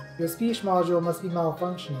Leah. Your speech module must be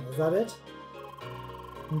malfunctioning. Is that it?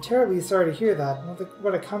 I'm terribly sorry to hear that.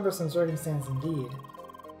 What a cumbersome circumstance indeed.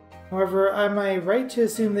 However, am I right to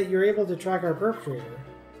assume that you're able to track our perpetrator?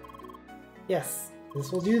 Yes,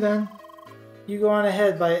 this will do then. You go on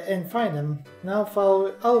ahead and find him, and I'll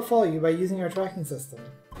follow you by using our tracking system.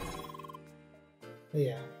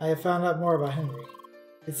 Yeah, I have found out more about Henry.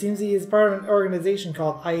 It seems he is part of an organization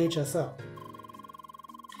called IHSO.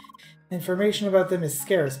 Information about them is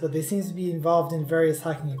scarce, but they seem to be involved in various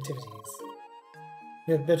hacking activities.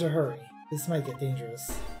 You had better hurry. This might get dangerous.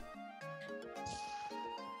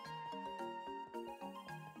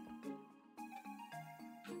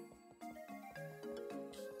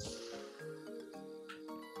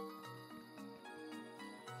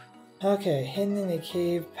 Okay, hidden in a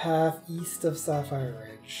cave path east of Sapphire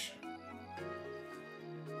Ridge.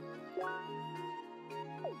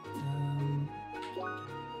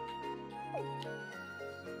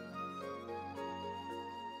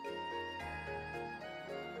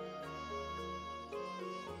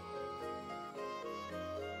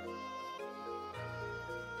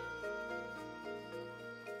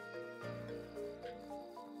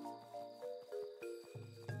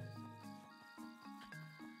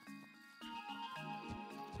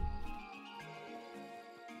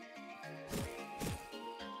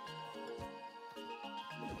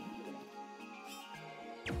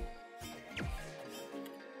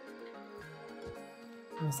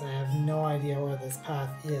 I have no idea where this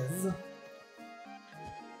path is.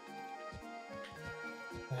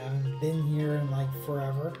 I haven't been here in like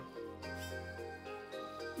forever.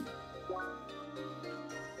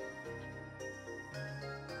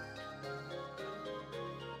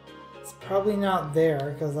 It's probably not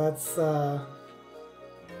there because that's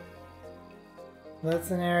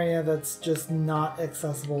an area that's just not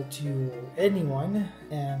accessible to anyone,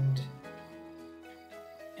 and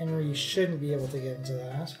Henry shouldn't be able to get into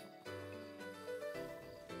that.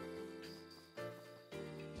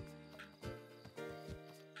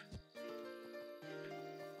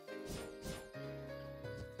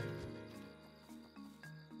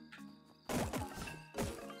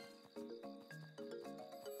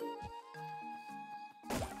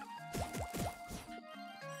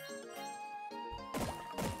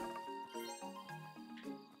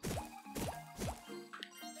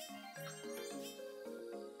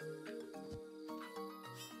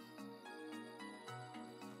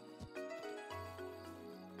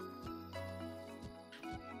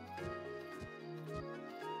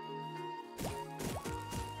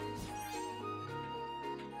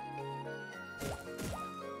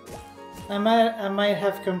 I might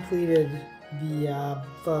have completed the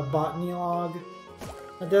botany log.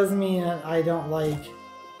 That doesn't mean that I don't like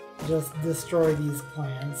just destroy these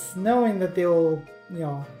plants, knowing that they will, you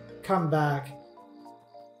know, come back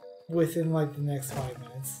within like the next 5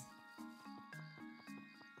 minutes.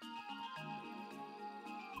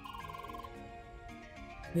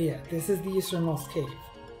 But yeah, this is the easternmost cave.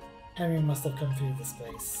 Henry must have come through this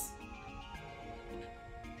place.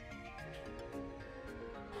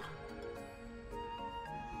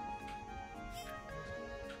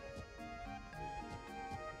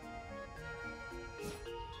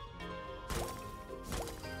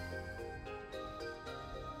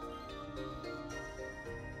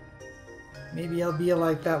 Maybe I'll be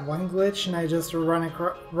like that one glitch and I just run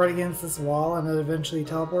against this wall and it eventually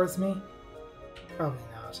teleports me? Probably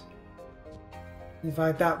not. In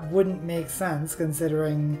fact, that wouldn't make sense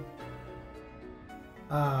considering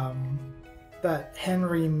that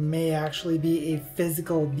Henry may actually be a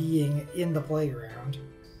physical being in the playground.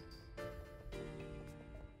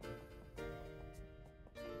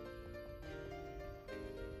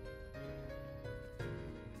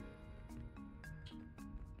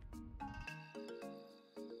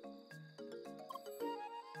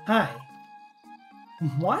 Hi.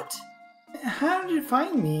 What? How did you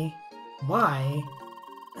find me? Why?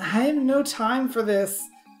 I have no time for this.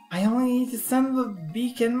 I only need to send the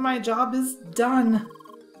beacon. My job is done.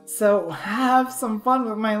 So have some fun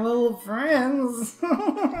with my little friends.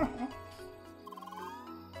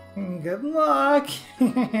 Good luck.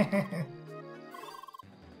 You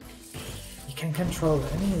can control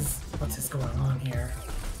enemies. What is going on here?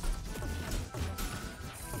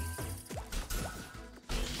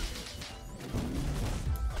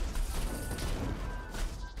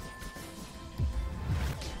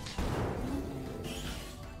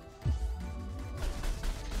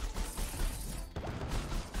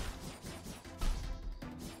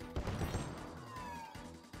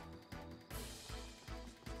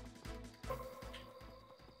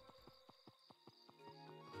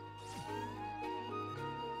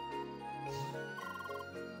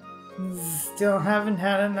 Still haven't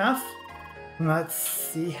had enough? Let's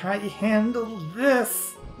see how you handle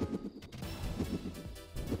this.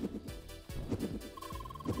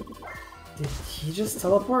 Did he just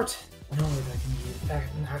teleport? No way that can be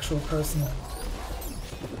an actual person.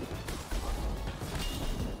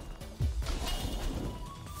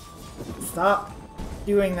 Stop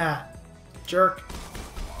doing that, jerk.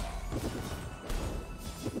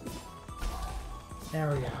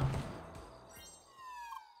 There we go.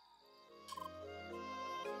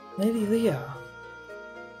 Maybe Leo.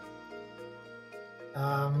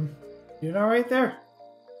 You know right there?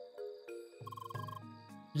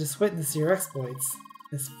 I just witnessed your exploits.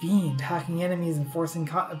 This fiend hacking enemies and forcing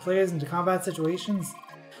players into combat situations.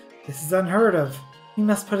 This is unheard of. We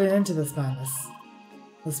must put an end to this madness.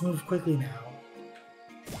 Let's move quickly now.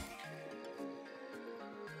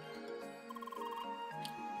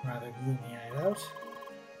 Rather gloomy-eyed out.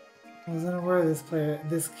 I was unaware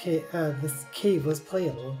this cave was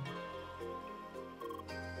playable.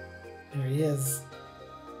 There he is.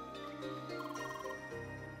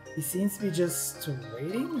 He seems to be just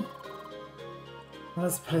waiting?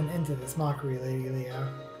 Let's put an end to this mockery, Lady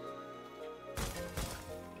Leo.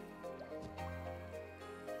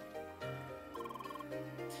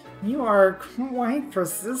 You are quite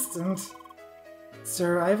persistent.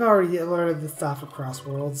 Sir, I've already alerted the staff of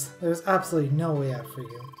Crossworlds. There's absolutely no way out for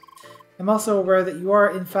you. I'm also aware that you are,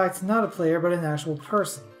 in fact, not a player, but an actual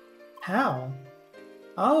person. How?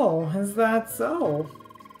 Oh, is that so?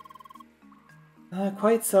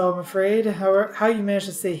 Quite so, I'm afraid. How you managed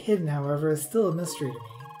to stay hidden, however, is still a mystery to me.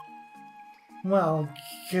 Well,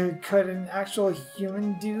 could an actual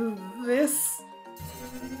human do this?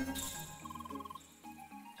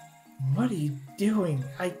 What are you doing?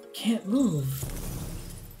 I can't move.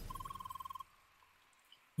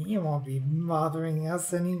 You won't be bothering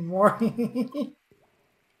us anymore.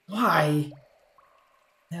 Why?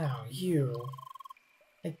 Now you.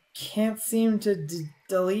 I can't seem to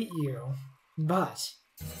delete you, but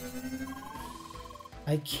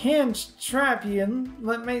I can't trap you and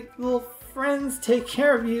let my little friends take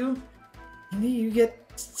care of you. Maybe you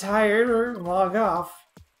get tired or log off.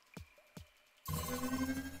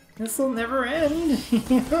 This'll never end.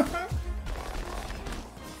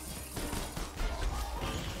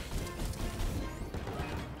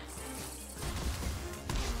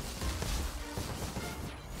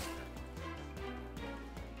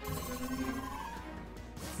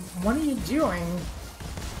 What are you doing?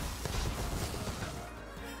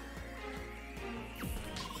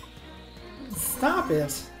 Stop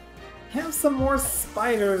it! Have some more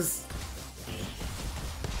spiders!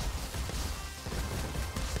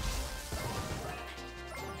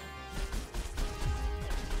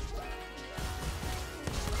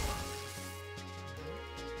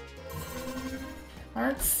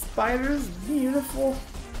 Aren't spiders beautiful?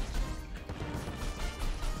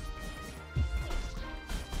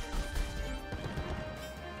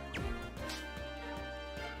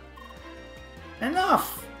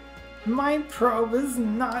 Enough! My probe is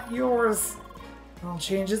not yours. I'll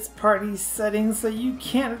change its party settings so you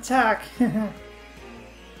can't attack.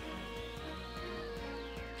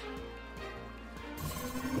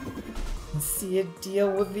 Let's see it deal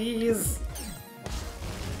with these.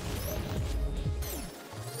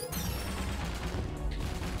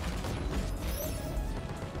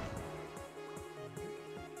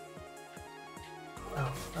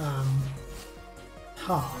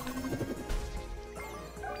 Huh.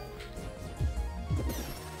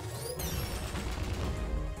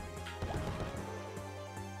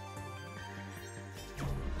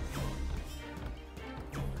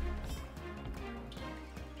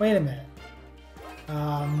 Wait a minute.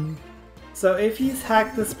 So if he's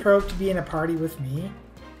hacked this probe to be in a party with me,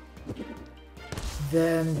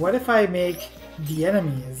 then what if I make the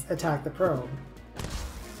enemies attack the probe?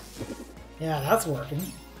 Yeah, that's working.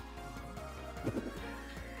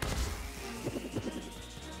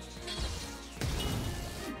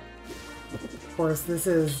 Of course, this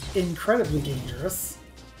is incredibly dangerous.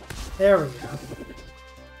 There we go.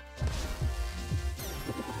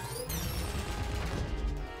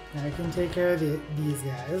 I can take care of these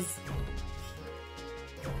guys.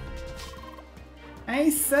 I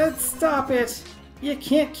said stop it! You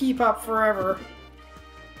can't keep up forever.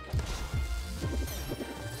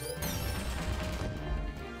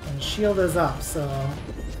 And shield is up, so...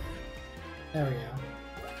 There we go.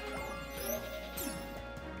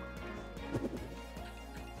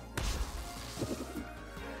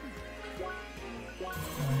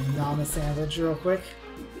 Nom a sandwich real quick.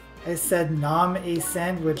 I said nom a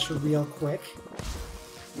sandwich real quick.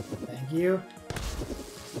 Thank you.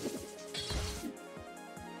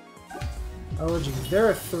 Oh geez, there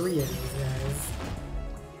are 3 of these guys.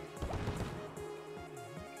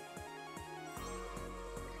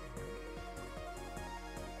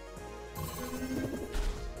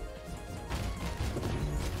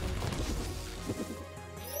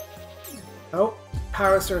 Oh,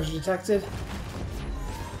 power surge detected.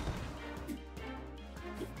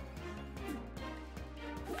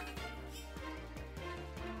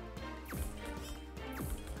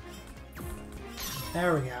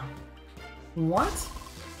 There we go. What?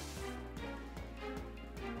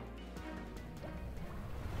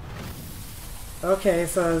 Okay,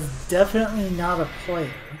 so it's definitely not a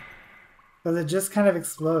player. Because it just kind of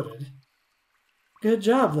exploded. Good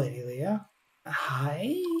job, Lady Leah.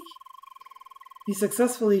 Hi? You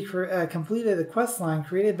successfully completed the questline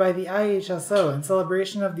created by the IHSO in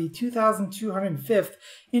celebration of the 2205th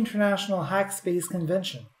International Hackspace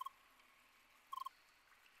Convention.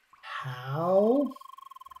 How?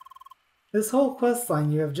 This whole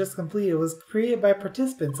questline you have just completed was created by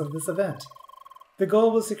participants of this event. The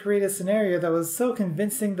goal was to create a scenario that was so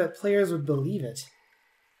convincing that players would believe it.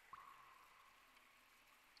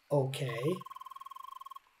 Okay.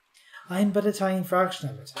 I'm but a tiny fraction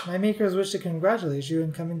of it. My makers wish to congratulate you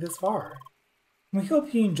in coming this far. We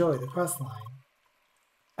hope you enjoy the questline.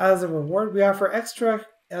 As a reward, we offer extra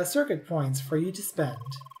circuit points for you to spend.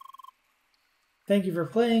 Thank you for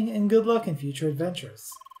playing, and good luck in future adventures.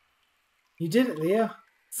 You did it, Leah.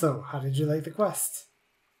 So, how did you like the quest?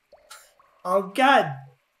 Oh god!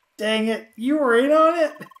 Dang it! You were in on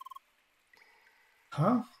it?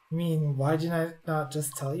 Huh? You mean, why didn't I not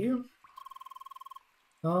just tell you?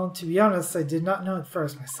 Well, to be honest, I did not know at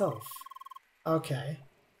first myself. Okay.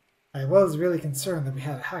 I was really concerned that we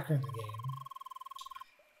had a hacker in the game.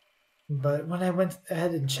 But when I went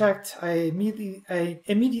ahead and checked, I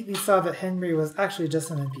immediately saw that Henry was actually just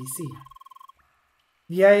an NPC.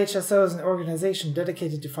 The IHSO is an organization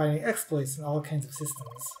dedicated to finding exploits in all kinds of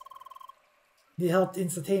systems. They helped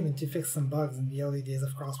Infotainment to fix some bugs in the early days of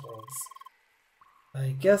Crossworlds.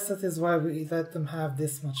 I guess that is why we let them have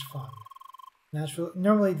this much fun.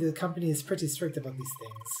 Normally the company is pretty strict about these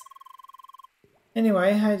things.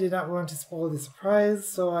 Anyway, I did not want to spoil the surprise,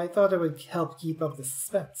 so I thought it would help keep up the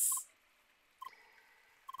suspense.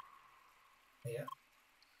 Yeah.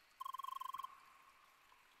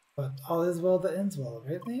 But all is well that ends well,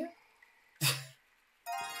 right, Leah?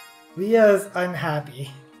 Leah's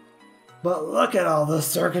unhappy. But look at all those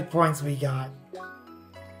circuit points we got.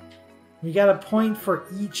 We got a point for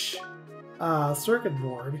each circuit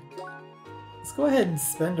board. Let's go ahead and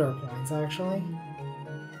spend our points, actually.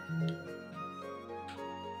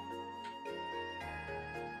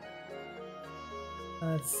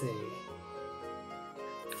 Let's see.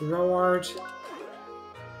 Throw art.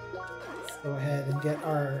 Let's go ahead and get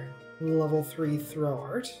our level 3 throw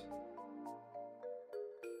art.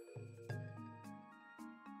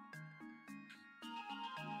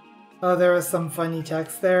 Oh, there was some funny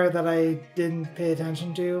text there that I didn't pay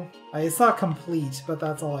attention to. I saw complete, but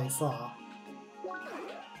that's all I saw.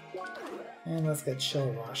 And let's get Show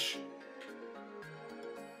Rush.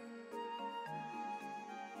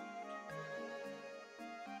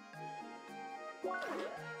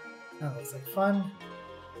 That looks like fun.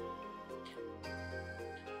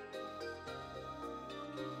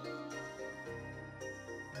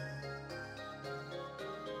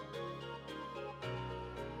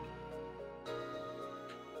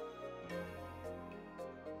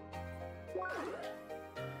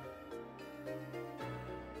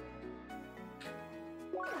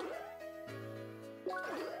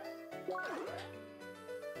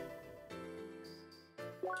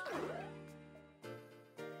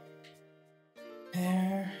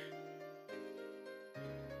 There.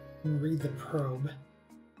 And read the probe.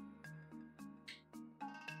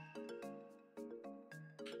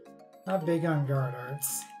 Not big on guard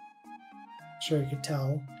arts. Sure you could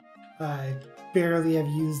tell. I barely have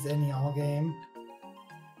used any all game.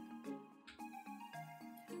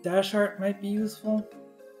 Dash art might be useful.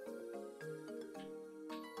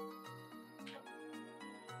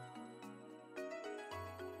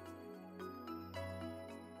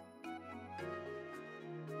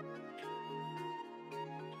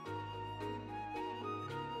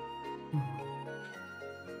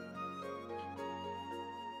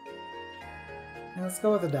 Let's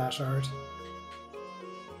go with the dash art.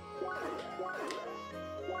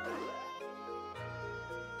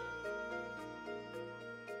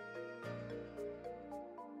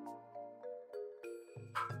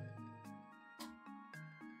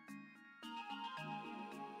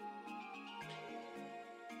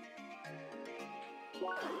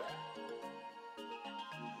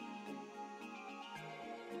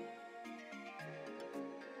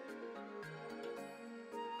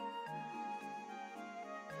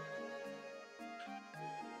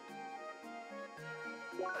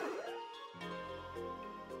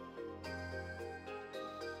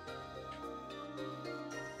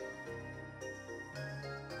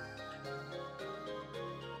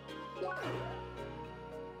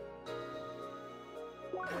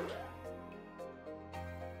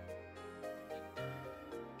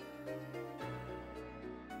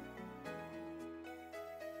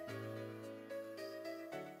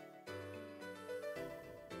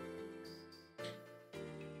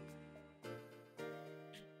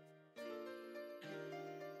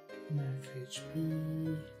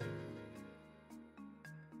 FHB.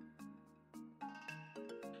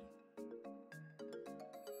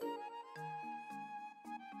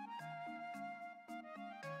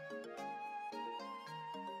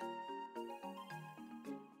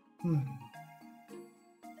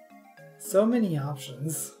 So many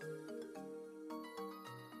options.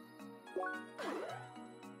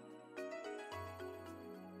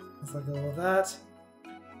 Let's let go of that.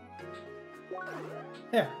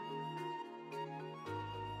 There.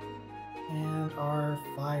 And our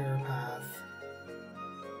fire path.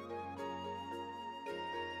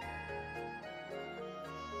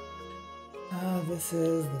 This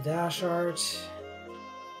is the dash art.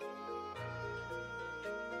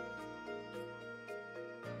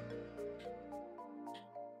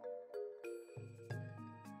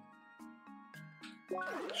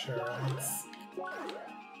 Sure, let's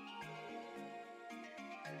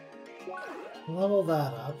level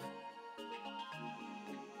that up.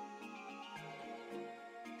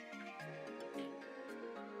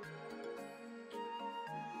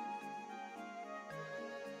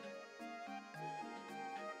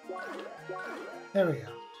 There we go.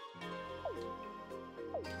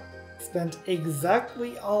 Spent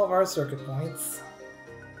exactly all of our circuit points.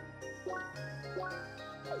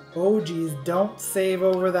 Oh geez, don't save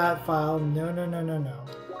over that file. No, no, no, no, no.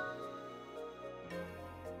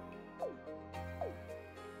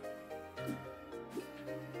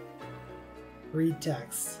 Read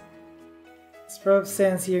text. This probe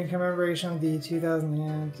stands here in commemoration of the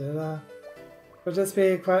 2000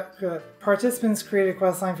 participants created a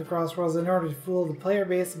quest line for Crossworlds in order to fool the player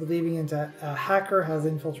base believing into a hacker has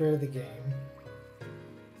infiltrated the game.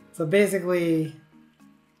 So basically,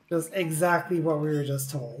 just exactly what we were just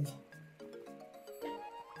told.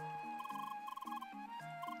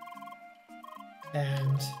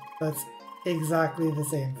 And that's exactly the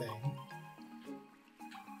same thing.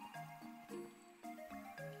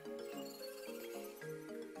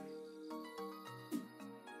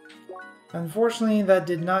 Unfortunately, that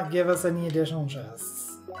did not give us any additional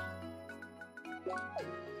chests.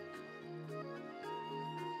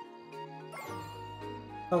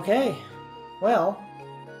 Okay, well,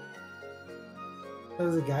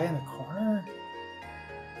 there's a guy in the corner.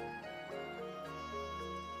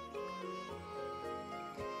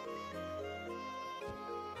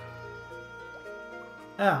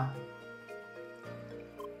 Oh.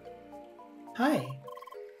 Hi.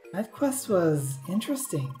 That quest was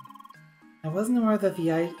interesting. I wasn't aware that the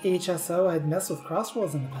HSO had messed with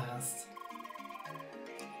Crossworlds in the past.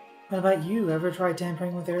 What about you? Ever tried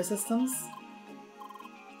tampering with their systems?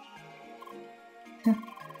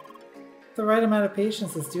 The right amount of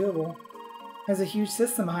patience is doable. There's a huge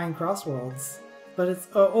system behind Crossworlds, but it's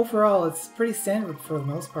overall it's pretty standard for the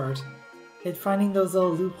most part. Finding those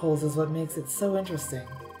little loopholes is what makes it so interesting.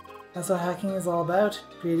 That's what hacking is all about,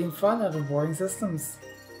 creating fun out of boring systems.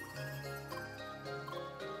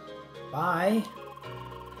 Bye.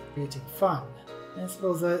 Creating fun. I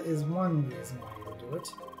suppose that is one reason why you do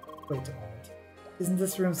it. Wait a moment. Isn't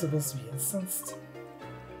this room supposed to be instanced?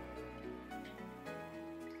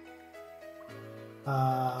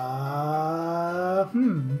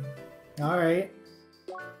 Alright.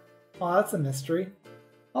 Well, that's a mystery.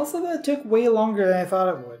 Also, that took way longer than I thought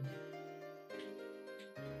it would.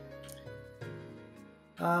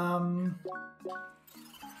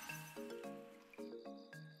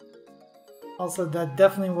 Also, that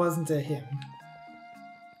definitely wasn't a him.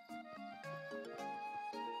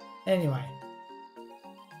 Anyway.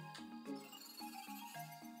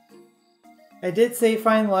 I did say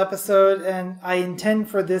final episode, and I intend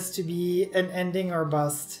for this to be an ending or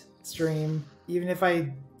bust stream. Even if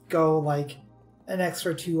I go, like, an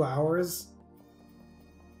extra 2 hours.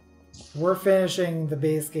 We're finishing the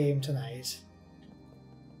base game tonight.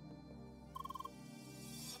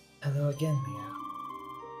 Hello again, Mia.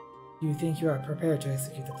 Do you think you are prepared to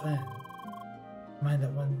execute the plan? Mind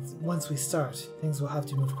that once we start, things will have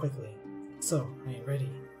to move quickly. So, are you ready?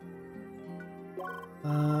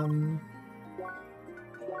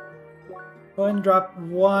 Go ahead and drop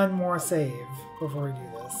one more save before we do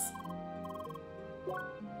this.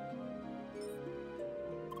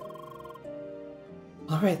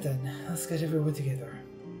 Alright then, let's get everyone together.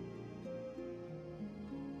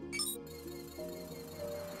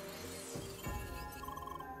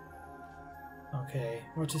 Okay,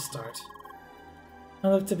 where to start? I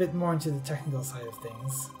looked a bit more into the technical side of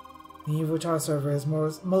things. The Evotar server is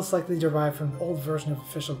most likely derived from the old version of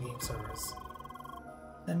official game servers.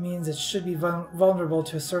 That means it should be vulnerable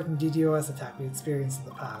to a certain DDoS attack we experienced in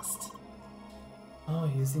the past.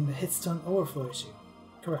 Oh, using the hitstone overflow issue.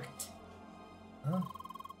 Correct. Oh.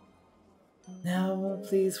 Now,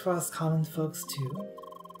 please for us common folks too.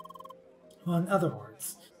 Well, in other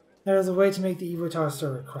words, there is a way to make the Evotar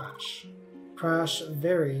server crash. Crash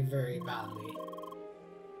very, very badly.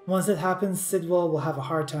 Once it happens, Sidwell will have a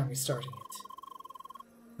hard time restarting it.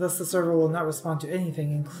 Thus the server will not respond to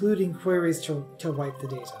anything, including queries to wipe the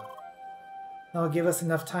data. That will give us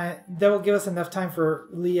enough time for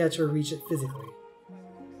Leah to reach it physically.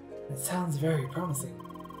 It sounds very promising.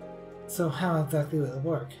 So how exactly will it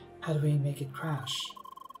work? How do we make it crash?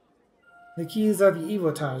 The keys are the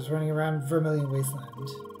Evotars running around Vermilion Wasteland.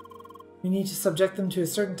 We need to subject them to a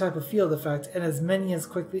certain type of field effect and as many and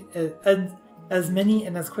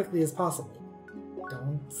as quickly as possible.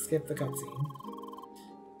 Don't skip the cutscene.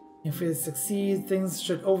 If we succeed, things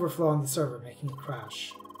should overflow on the server, making it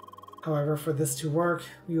crash. However, for this to work,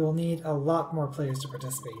 we will need a lot more players to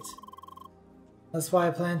participate. That's why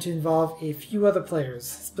I plan to involve a few other players,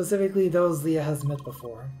 specifically those Leah has met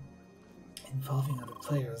before. Involving other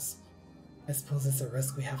players, I suppose it's a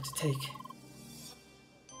risk we have to take.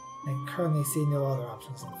 I currently see no other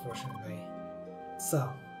options, unfortunately.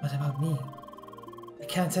 So, what about me? I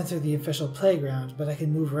can't enter the official playground, but I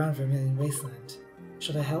can move around Vermilion Wasteland.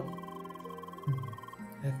 Should I help?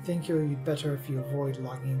 I think it would be better if you avoid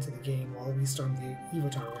logging into the game while we storm the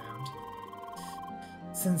Evotar round.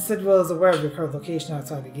 Since Sidwell is aware of your current location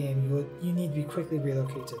outside the game, you need to be quickly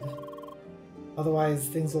relocated. Otherwise,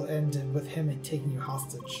 things will end with him taking you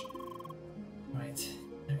hostage. Right,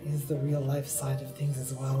 there is the real-life side of things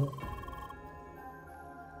as well.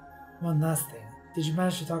 One last thing. Did you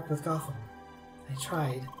manage to talk with Gotham? I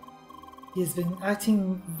tried. He has been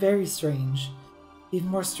acting very strange. Even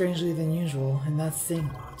more strangely than usual, and that's saying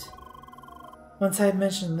a lot. Once I had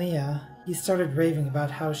mentioned Leah, he started raving about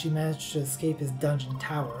how she managed to escape his dungeon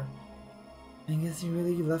tower. I guess he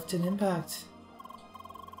really left an impact.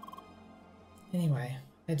 Anyway,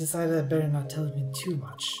 I decided I better not tell him too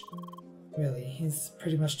much. Really, he's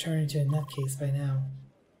pretty much turned into a nutcase by now.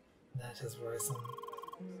 That is worrisome.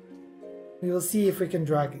 We will see if we can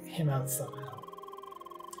drag him out somehow.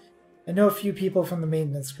 I know a few people from the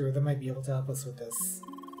maintenance crew that might be able to help us with this.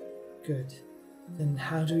 Good. Then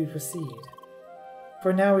how do we proceed?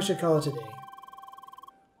 For now, we should call it a day.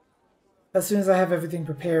 As soon as I have everything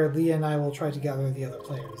prepared, Leah and I will try to gather the other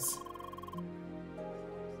players.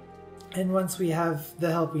 And once we have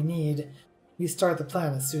the help we need, we start the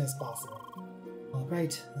plan as soon as possible.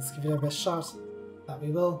 Alright, let's give it our best shot. That we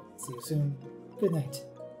will. See you soon. Good night.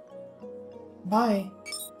 Bye!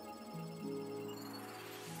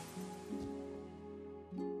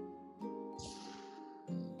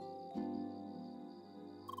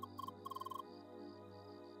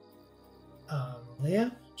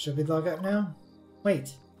 Leah? Should we log out now?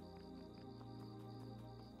 Wait.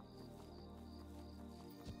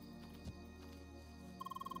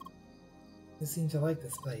 You seem to like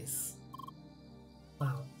this place.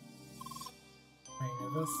 Wow. Are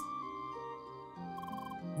you nervous?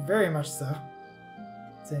 Very much so.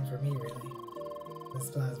 Same for me, really.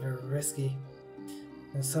 This plan is very risky.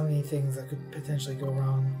 There's so many things that could potentially go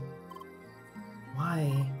wrong.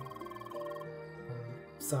 Why?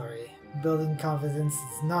 Sorry. Building confidence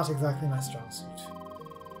is not exactly my strong suit.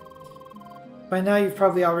 By now you've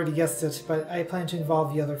probably already guessed it, but I plan to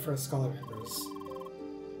involve the other First Scholar members.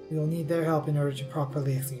 We will need their help in order to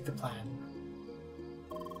properly execute the plan.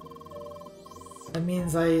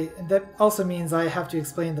 That also means I have to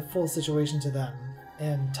explain the full situation to them,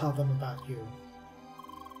 and tell them about you.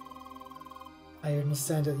 I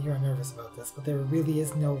understand that you are nervous about this, but there really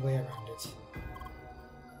is no way around it.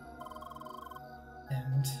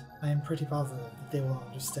 And I am pretty positive that they will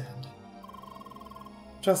understand.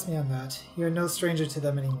 Trust me on that, you are no stranger to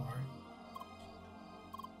them anymore.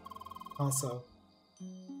 Also,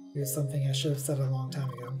 here's something I should have said a long time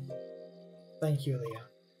ago. Thank you, Leah.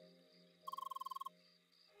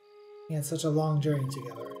 We had such a long journey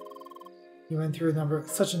together. You went through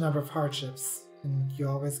such a number of hardships, and you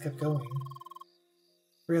always kept going.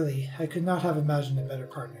 Really, I could not have imagined a better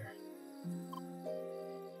partner.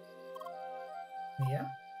 Yeah?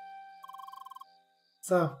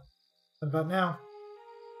 So, what about now?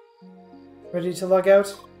 Ready to log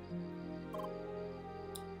out?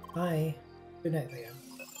 Bye. Good night, Leah.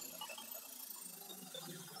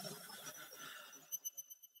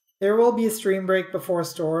 There will be a stream break before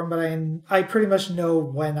Storm, but I pretty much know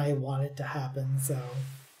when I want it to happen, so...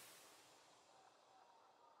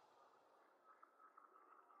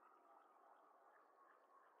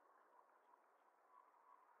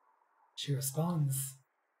 She responds.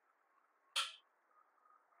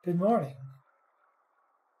 Good morning.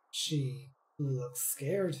 She looks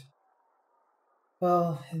scared.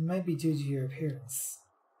 Well, it might be due to your appearance.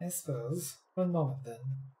 I suppose. One moment, then.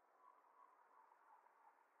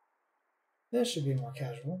 This should be more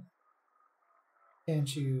casual.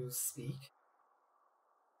 Can't you speak?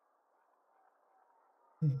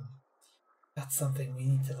 That's something we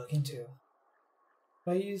need to look into.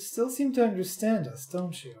 But you still seem to understand us,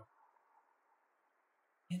 don't you?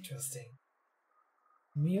 Interesting.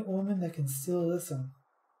 A mute woman that can still listen.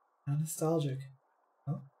 How nostalgic.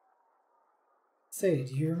 Huh? Say,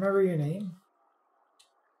 do you remember your name?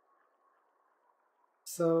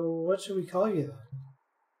 So, what should we call you then?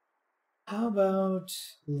 How about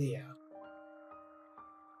Leah?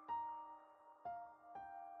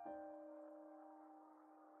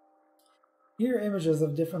 Here are images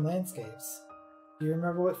of different landscapes. Do you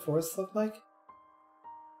remember what forests look like?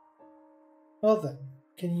 Well then,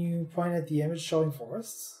 can you point at the image showing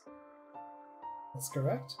forests? That's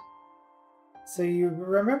correct. So you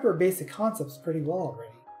remember basic concepts pretty well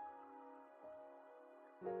already.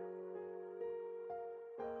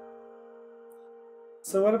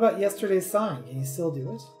 So what about yesterday's sign? Can you still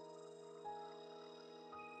do it?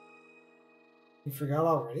 You forgot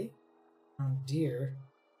already? Oh dear.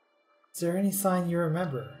 Is there any sign you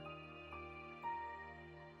remember?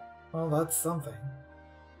 Well, that's something.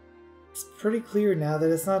 It's pretty clear now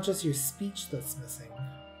that it's not just your speech that's missing.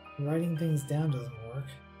 Writing things down doesn't work.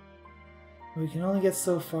 We can only get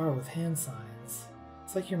so far with hand signs.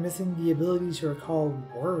 It's like you're missing the ability to recall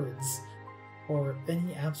words or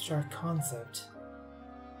any abstract concept.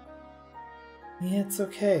 Yeah, it's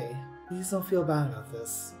okay. Please don't feel bad about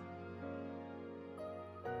this.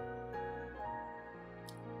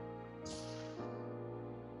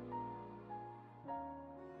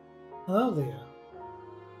 Hello, Leah.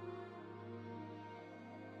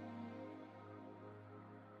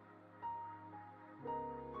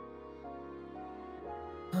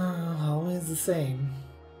 Always the same.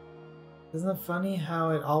 Isn't it funny how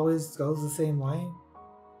it always goes the same way?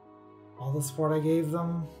 All the support I gave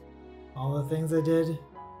them, all the things I did,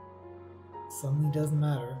 suddenly doesn't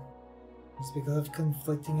matter. Just because of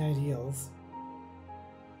conflicting ideals.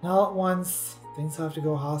 And all at once, things have to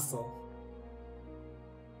go hostile.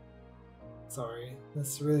 Sorry,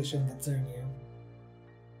 this really shouldn't concern you.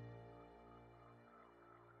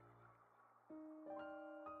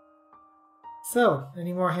 So,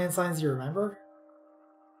 any more hand signs you remember?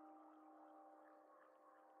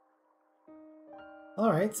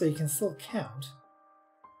 Alright, so you can still count.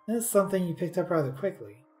 That's something you picked up rather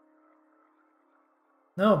quickly.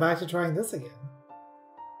 No, back to trying this again.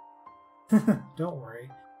 Don't worry.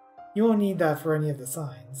 You won't need that for any of the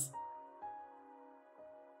signs.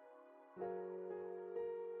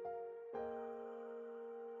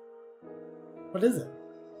 What is it?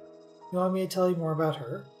 You want me to tell you more about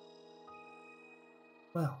her?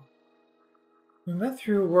 Well, we met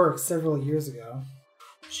through work several years ago.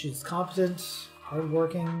 She's competent,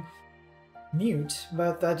 hardworking, mute,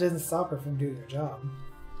 but that didn't stop her from doing her job.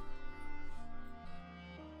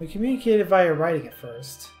 We communicated via writing at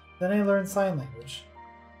first, then I learned sign language.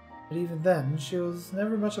 But even then, she was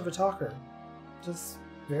never much of a talker, just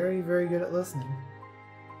very, very good at listening.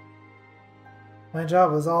 My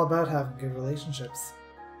job was all about having good relationships.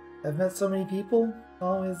 I've met so many people,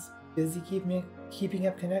 always busy keeping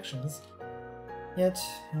up connections. Yet,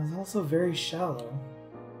 it was also very shallow.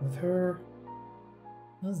 With her,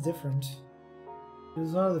 it was different. She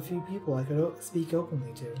was one of the few people I could speak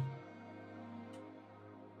openly to.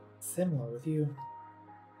 Similar with you.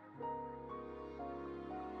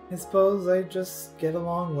 I suppose I just get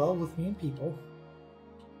along well with mute people.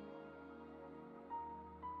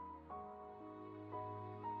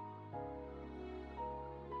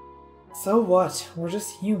 So what? We're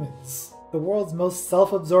just humans. The world's most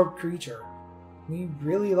self-absorbed creature. We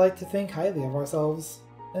really like to think highly of ourselves.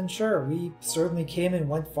 And sure, we certainly came and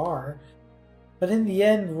went far. But in the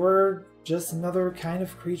end, we're just another kind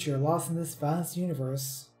of creature lost in this vast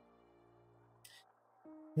universe.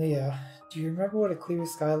 Leah, do you remember what a clear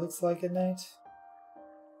sky looks like at night?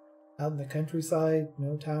 Out in the countryside,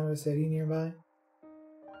 no town or city nearby?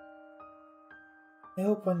 I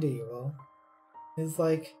hope one day you will. It's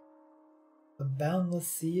like a boundless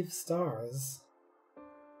sea of stars.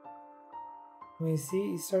 When you see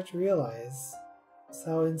it, you start to realize just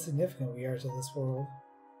how insignificant we are to this world.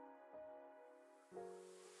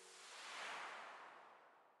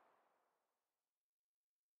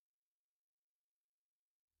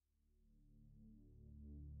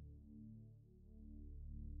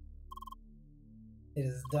 It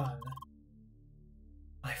is done.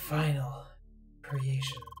 My final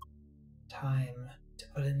creation. Time to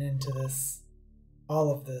put an end to this. All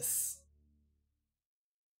of this.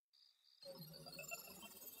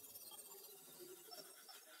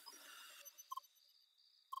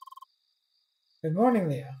 Good morning,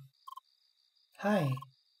 Leah. Hi.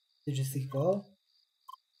 Did you sleep well?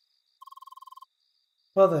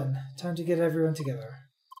 Well then, time to get everyone together.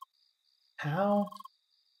 How?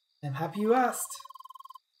 I'm happy you asked.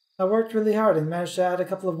 I worked really hard and managed to add a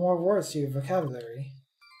couple of more words to your vocabulary.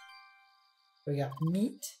 We got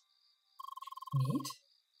meat. Meat?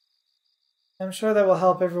 I'm sure that will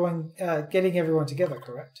help everyone, getting everyone together,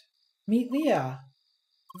 correct? Meet Leah!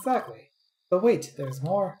 Exactly. But wait, there's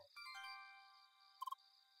more.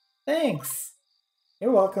 Thanks!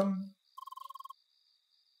 You're welcome.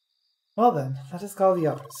 Well then, let us call the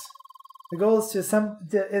others. The goal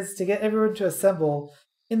is to get everyone to assemble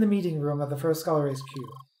in the meeting room at the first Scholar HQ.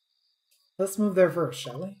 Let's move there first,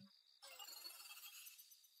 shall we?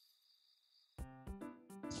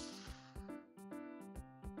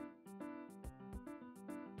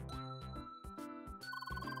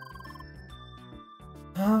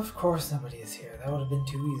 Of course nobody is here. That would have been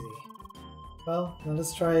too easy. Well, let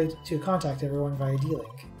us try to contact everyone via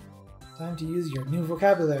D-Link. Time to use your new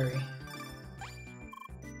vocabulary.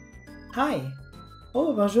 Hi!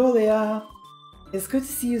 Oh, bonjour, Leah! It's good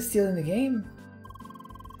to see you still in the game.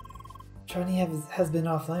 Johnny has been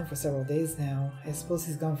offline for several days now. I suppose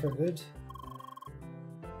he's gone for good.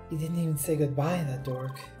 He didn't even say goodbye, that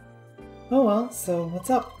dork. Oh well, so what's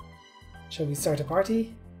up? Shall we start a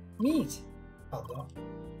party? Meet! Although.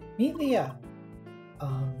 Meet Leah!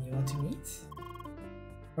 You want to meet?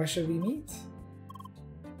 Where should we meet?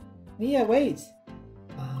 Leah, wait!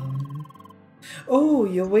 Oh,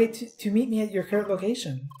 you'll wait to meet me at your current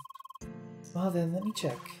location. Well then, let me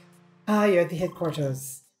check. Ah, you're at the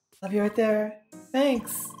headquarters. I'll be right there.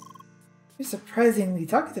 Thanks! You're surprisingly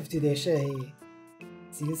talkative today, Shay.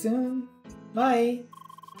 See you soon. Bye!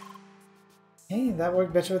 Hey, that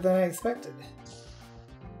worked better than I expected.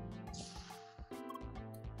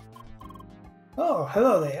 Oh,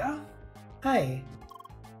 hello, Leah. Hi.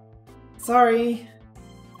 Sorry.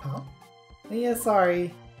 Huh? Yeah,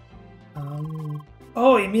 sorry.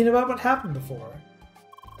 Oh, you mean about what happened before?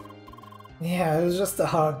 Yeah, it was just a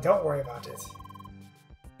hug. Don't worry about it.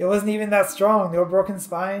 It wasn't even that strong. No broken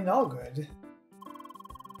spine. All good.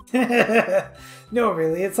 No,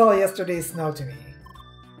 really. It's all yesterday's snow to me.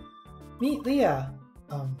 Meet Leah.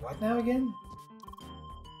 What now again?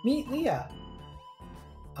 Meet Leah.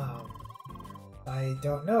 I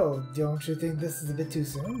don't know. Don't you think this is a bit too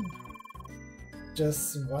soon?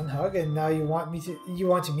 Just one hug and now you want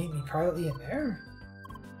to meet me privately in there?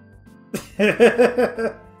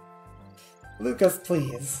 Lucas,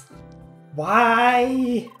 please.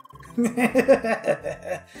 Why?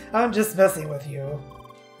 I'm just messing with you.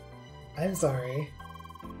 I'm sorry.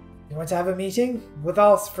 You want to have a meeting with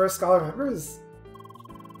all First Scholar members?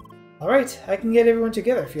 Alright, I can get everyone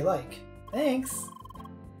together if you like. Thanks.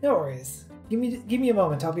 No worries. Give me a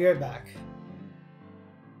moment, I'll be right back.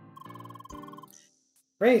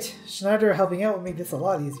 Great, Schneider helping out will make this a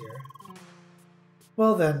lot easier.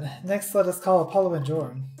 Well then, next let us call Apollo and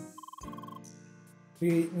Jorn.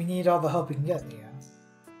 We need all the help we can get, Leah.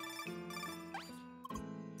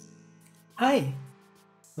 Hi!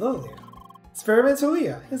 Hello, Leah. Experimental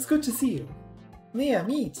Leah, it's good to see you. Leah,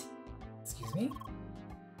 meet! Excuse me?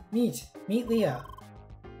 Meet Leah.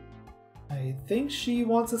 I think she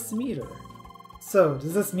wants us to meet her. So,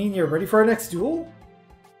 does this mean you're ready for our next duel?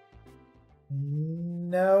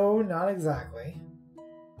 No, not exactly.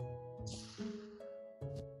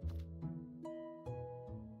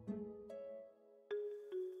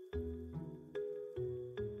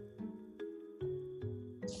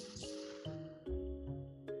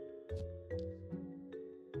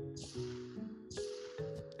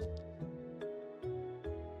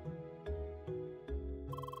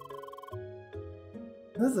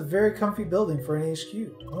 This is a very comfy building for an HQ.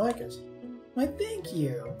 I like it. Why, thank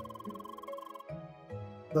you.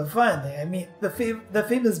 But finally, I meet the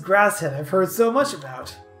famous grasshead I've heard so much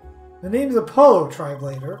about. The name's Apollo,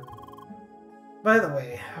 Triblader. By the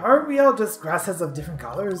way, aren't we all just grassheads of different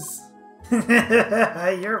colors?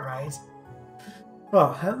 You're right.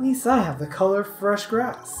 Well, at least I have the color fresh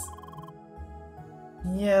grass.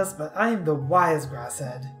 Yes, but I am the wise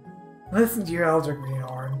grasshead. Listen to your elder,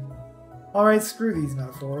 Greenhorn. Alright, screw these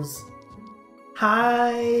metaphors.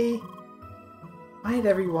 Hi! Alright,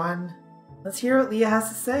 everyone. Let's hear what Leah has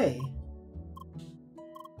to say.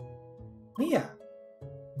 Leah.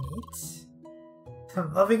 Meet?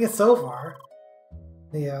 I'm loving it so far.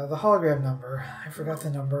 The hologram number. I forgot the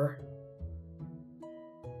number.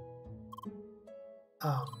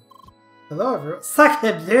 Hello everyone. Suck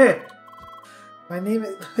him, dude! My name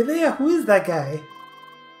is... Leah, who is that guy?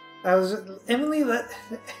 Emily,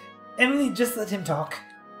 just let him talk.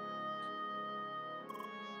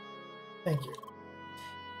 Thank you.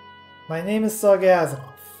 My name is Sergei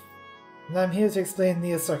Asimov, and I'm here to explain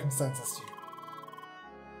Leah's circumstances to you.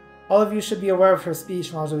 All of you should be aware of her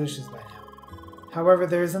speech module issues by now. However,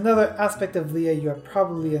 there is another aspect of Leah you are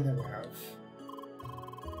probably unaware of.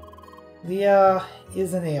 Leah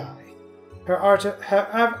is an AI. Her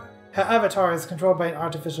avatar is controlled by an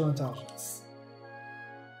artificial intelligence.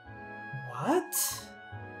 What?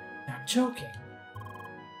 You're joking.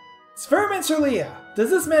 Spheromancer Leah! Does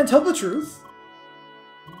this man tell the truth?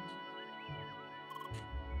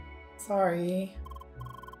 Sorry.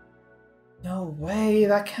 No way,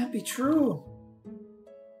 that can't be true.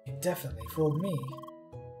 You definitely fooled me.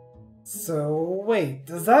 So, wait,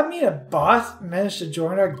 does that mean a bot managed to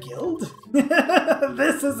join our guild?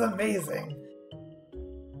 This is amazing.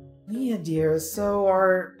 Leah dear, so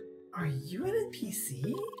are you an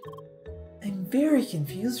NPC? I'm very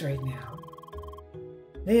confused right now.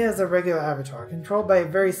 Leah is a regular avatar, controlled by a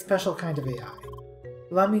very special kind of AI.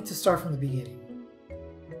 Allow me to start from the beginning.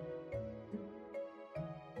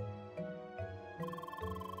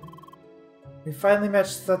 We finally met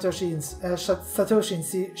Satoshi and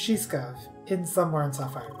Shiskav, hidden somewhere in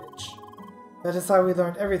Sapphire Ridge. That is how we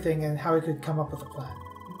learned everything and how we could come up with a plan.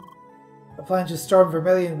 A plan to storm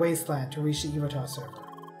Vermilion Wasteland to reach the Evotar server.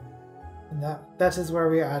 And that is where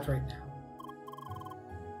we are at right now.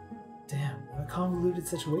 Damn, what a convoluted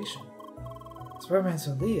situation.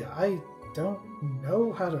 Spheromancer Leah, I don't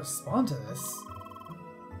know how to respond to this.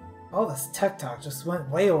 All this tech talk just went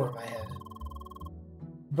way over my head.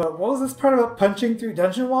 But what was this part about punching through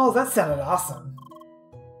dungeon walls? That sounded awesome.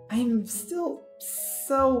 I'm still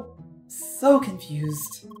so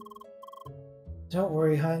confused. Don't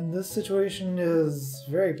worry, hun. This situation is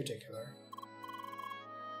very particular.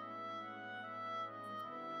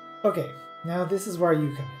 Okay, now this is where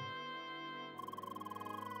you come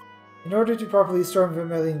in. In order to properly storm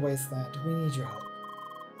Vermilion Wasteland, we need your help.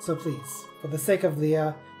 So please, for the sake of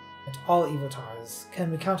Leah and all Evotars,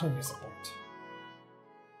 can we count on your support?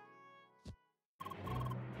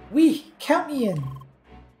 Count me in!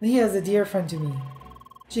 Leah is a dear friend to me.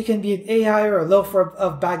 She can be an AI or a loaf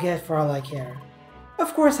of baguette for all I care.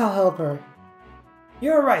 Of course I'll help her.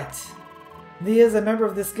 You're right. Leah is a member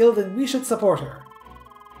of this guild and we should support her.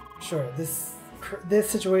 Sure, this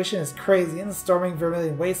situation is crazy and storming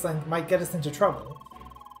Vermilion Wasteland might get us into trouble.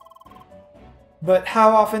 But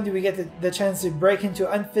how often do we get the chance to break into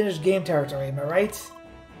unfinished game territory, am I right?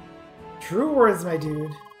 True words, my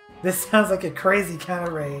dude. This sounds like a crazy kind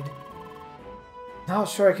of raid. Not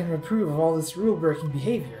sure I can approve of all this rule-breaking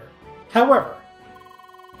behavior. However,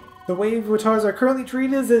 the way Evotars are currently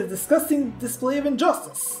treated is a disgusting display of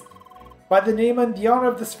injustice. By the name and the honor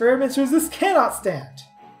of the Spheromancers, this cannot stand.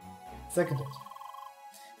 Seconded.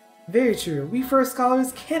 Very true. We first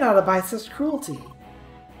scholars cannot abide such cruelty.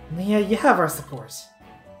 Leah, you have our support.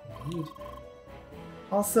 Indeed.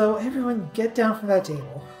 Also, everyone get down from that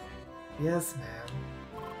table. Yes, ma'am.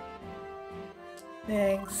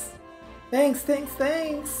 Thanks.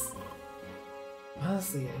 Thanks!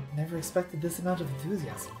 Honestly, I never expected this amount of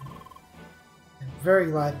enthusiasm. I'm very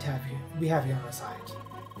glad to have we have you on our side.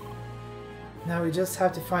 Now we just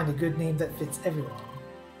have to find a good name that fits everyone.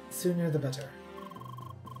 The sooner the better.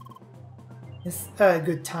 It's a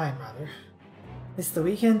good time, rather. It's the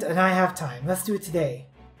weekend and I have time. Let's do it today.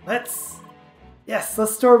 Let's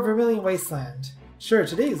storm Vermilion Wasteland. Sure,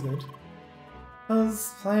 today is good. I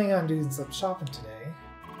was planning on doing some shopping today.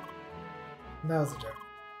 That was a joke.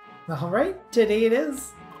 Alright, today it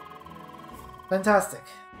is. Fantastic.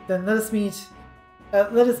 Then let us meet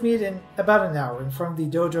in about an hour in front of the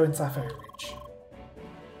dojo in Sapphire Ridge.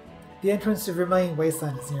 The entrance to Vermilion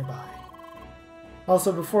Wasteland is nearby.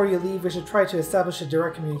 Also, before you leave, we should try to establish a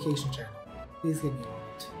direct communication channel. Please give me a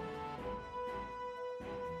moment.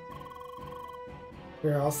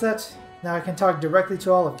 We're all set. Now I can talk directly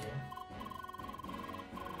to all of you.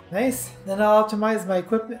 Nice. Then I'll optimize my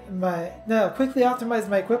equipment. Quickly optimize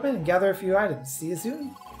my equipment and gather a few items. See you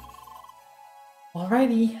soon.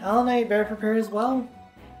 Alrighty, Al and I better prepare as well.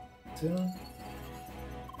 Soon.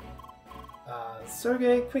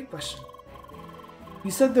 Sergey, quick question.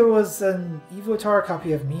 You said there was an Evotar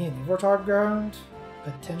copy of me in Evotar ground,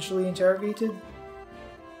 potentially interrogated?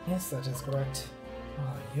 Yes, that is correct.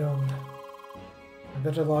 Oh, Yum. I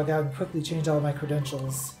better log out and quickly change all my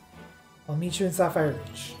credentials. I'll meet you in Sapphire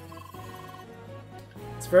Ridge.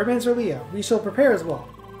 Experimentor Leah, we shall prepare as well.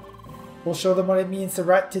 We'll show them what it means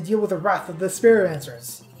to deal with the wrath of the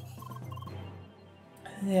Experimenters.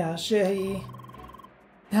 Yeah, Shehi.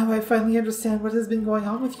 Now I finally understand what has been going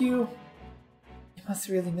on with you. You must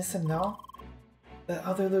really miss him now. The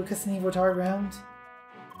other Lucas and Evotar around.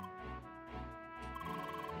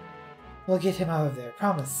 We'll get him out of there,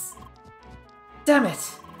 promise. Damn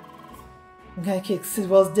it! I'm gonna kick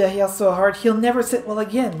Sidwell's Dehya so hard he'll never sit well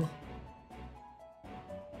again.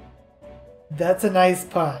 That's a nice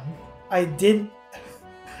pun. I didn't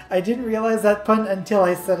realize that pun until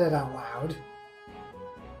I said it out loud.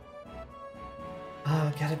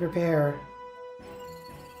 Ah, gotta prepare.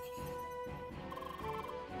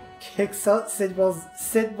 Kicks out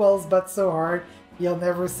Sidwell's butt so hard he'll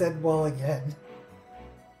never Sidwell again.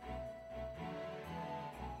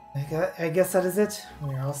 I guess that is it.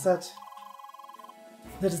 We're all set.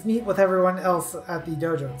 Let us meet with everyone else at the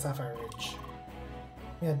dojo in Sapphire Ridge.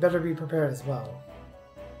 We had better be prepared as well.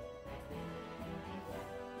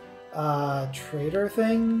 Trader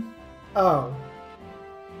thing? Oh.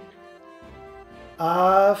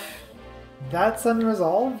 That's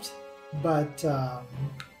unresolved, but,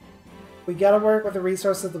 we gotta work with the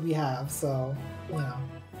resources that we have, so, you know.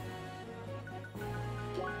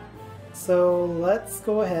 So let's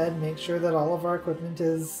go ahead and make sure that all of our equipment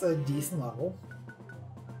is a decent level.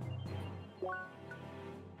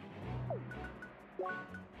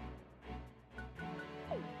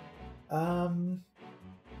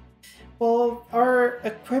 Well, our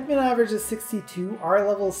equipment average is 62, our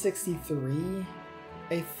level is 63.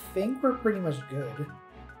 I think we're pretty much good.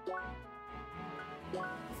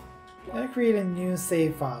 I'm gonna create a new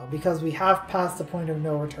save file because we have passed the point of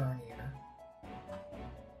no return here.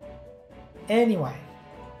 Anyway.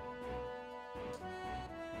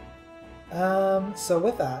 So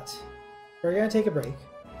with that, we're gonna take a break.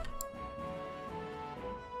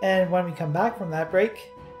 And when we come back from that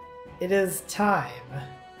break, it is time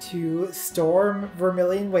to storm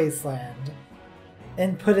Vermilion Wasteland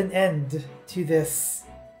and put an end to this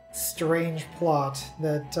strange plot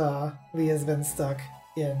that Leah's been stuck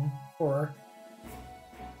in for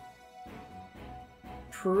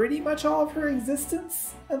pretty much all of her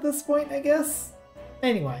existence at this point, I guess.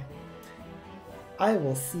 Anyway, I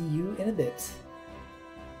will see you in a bit.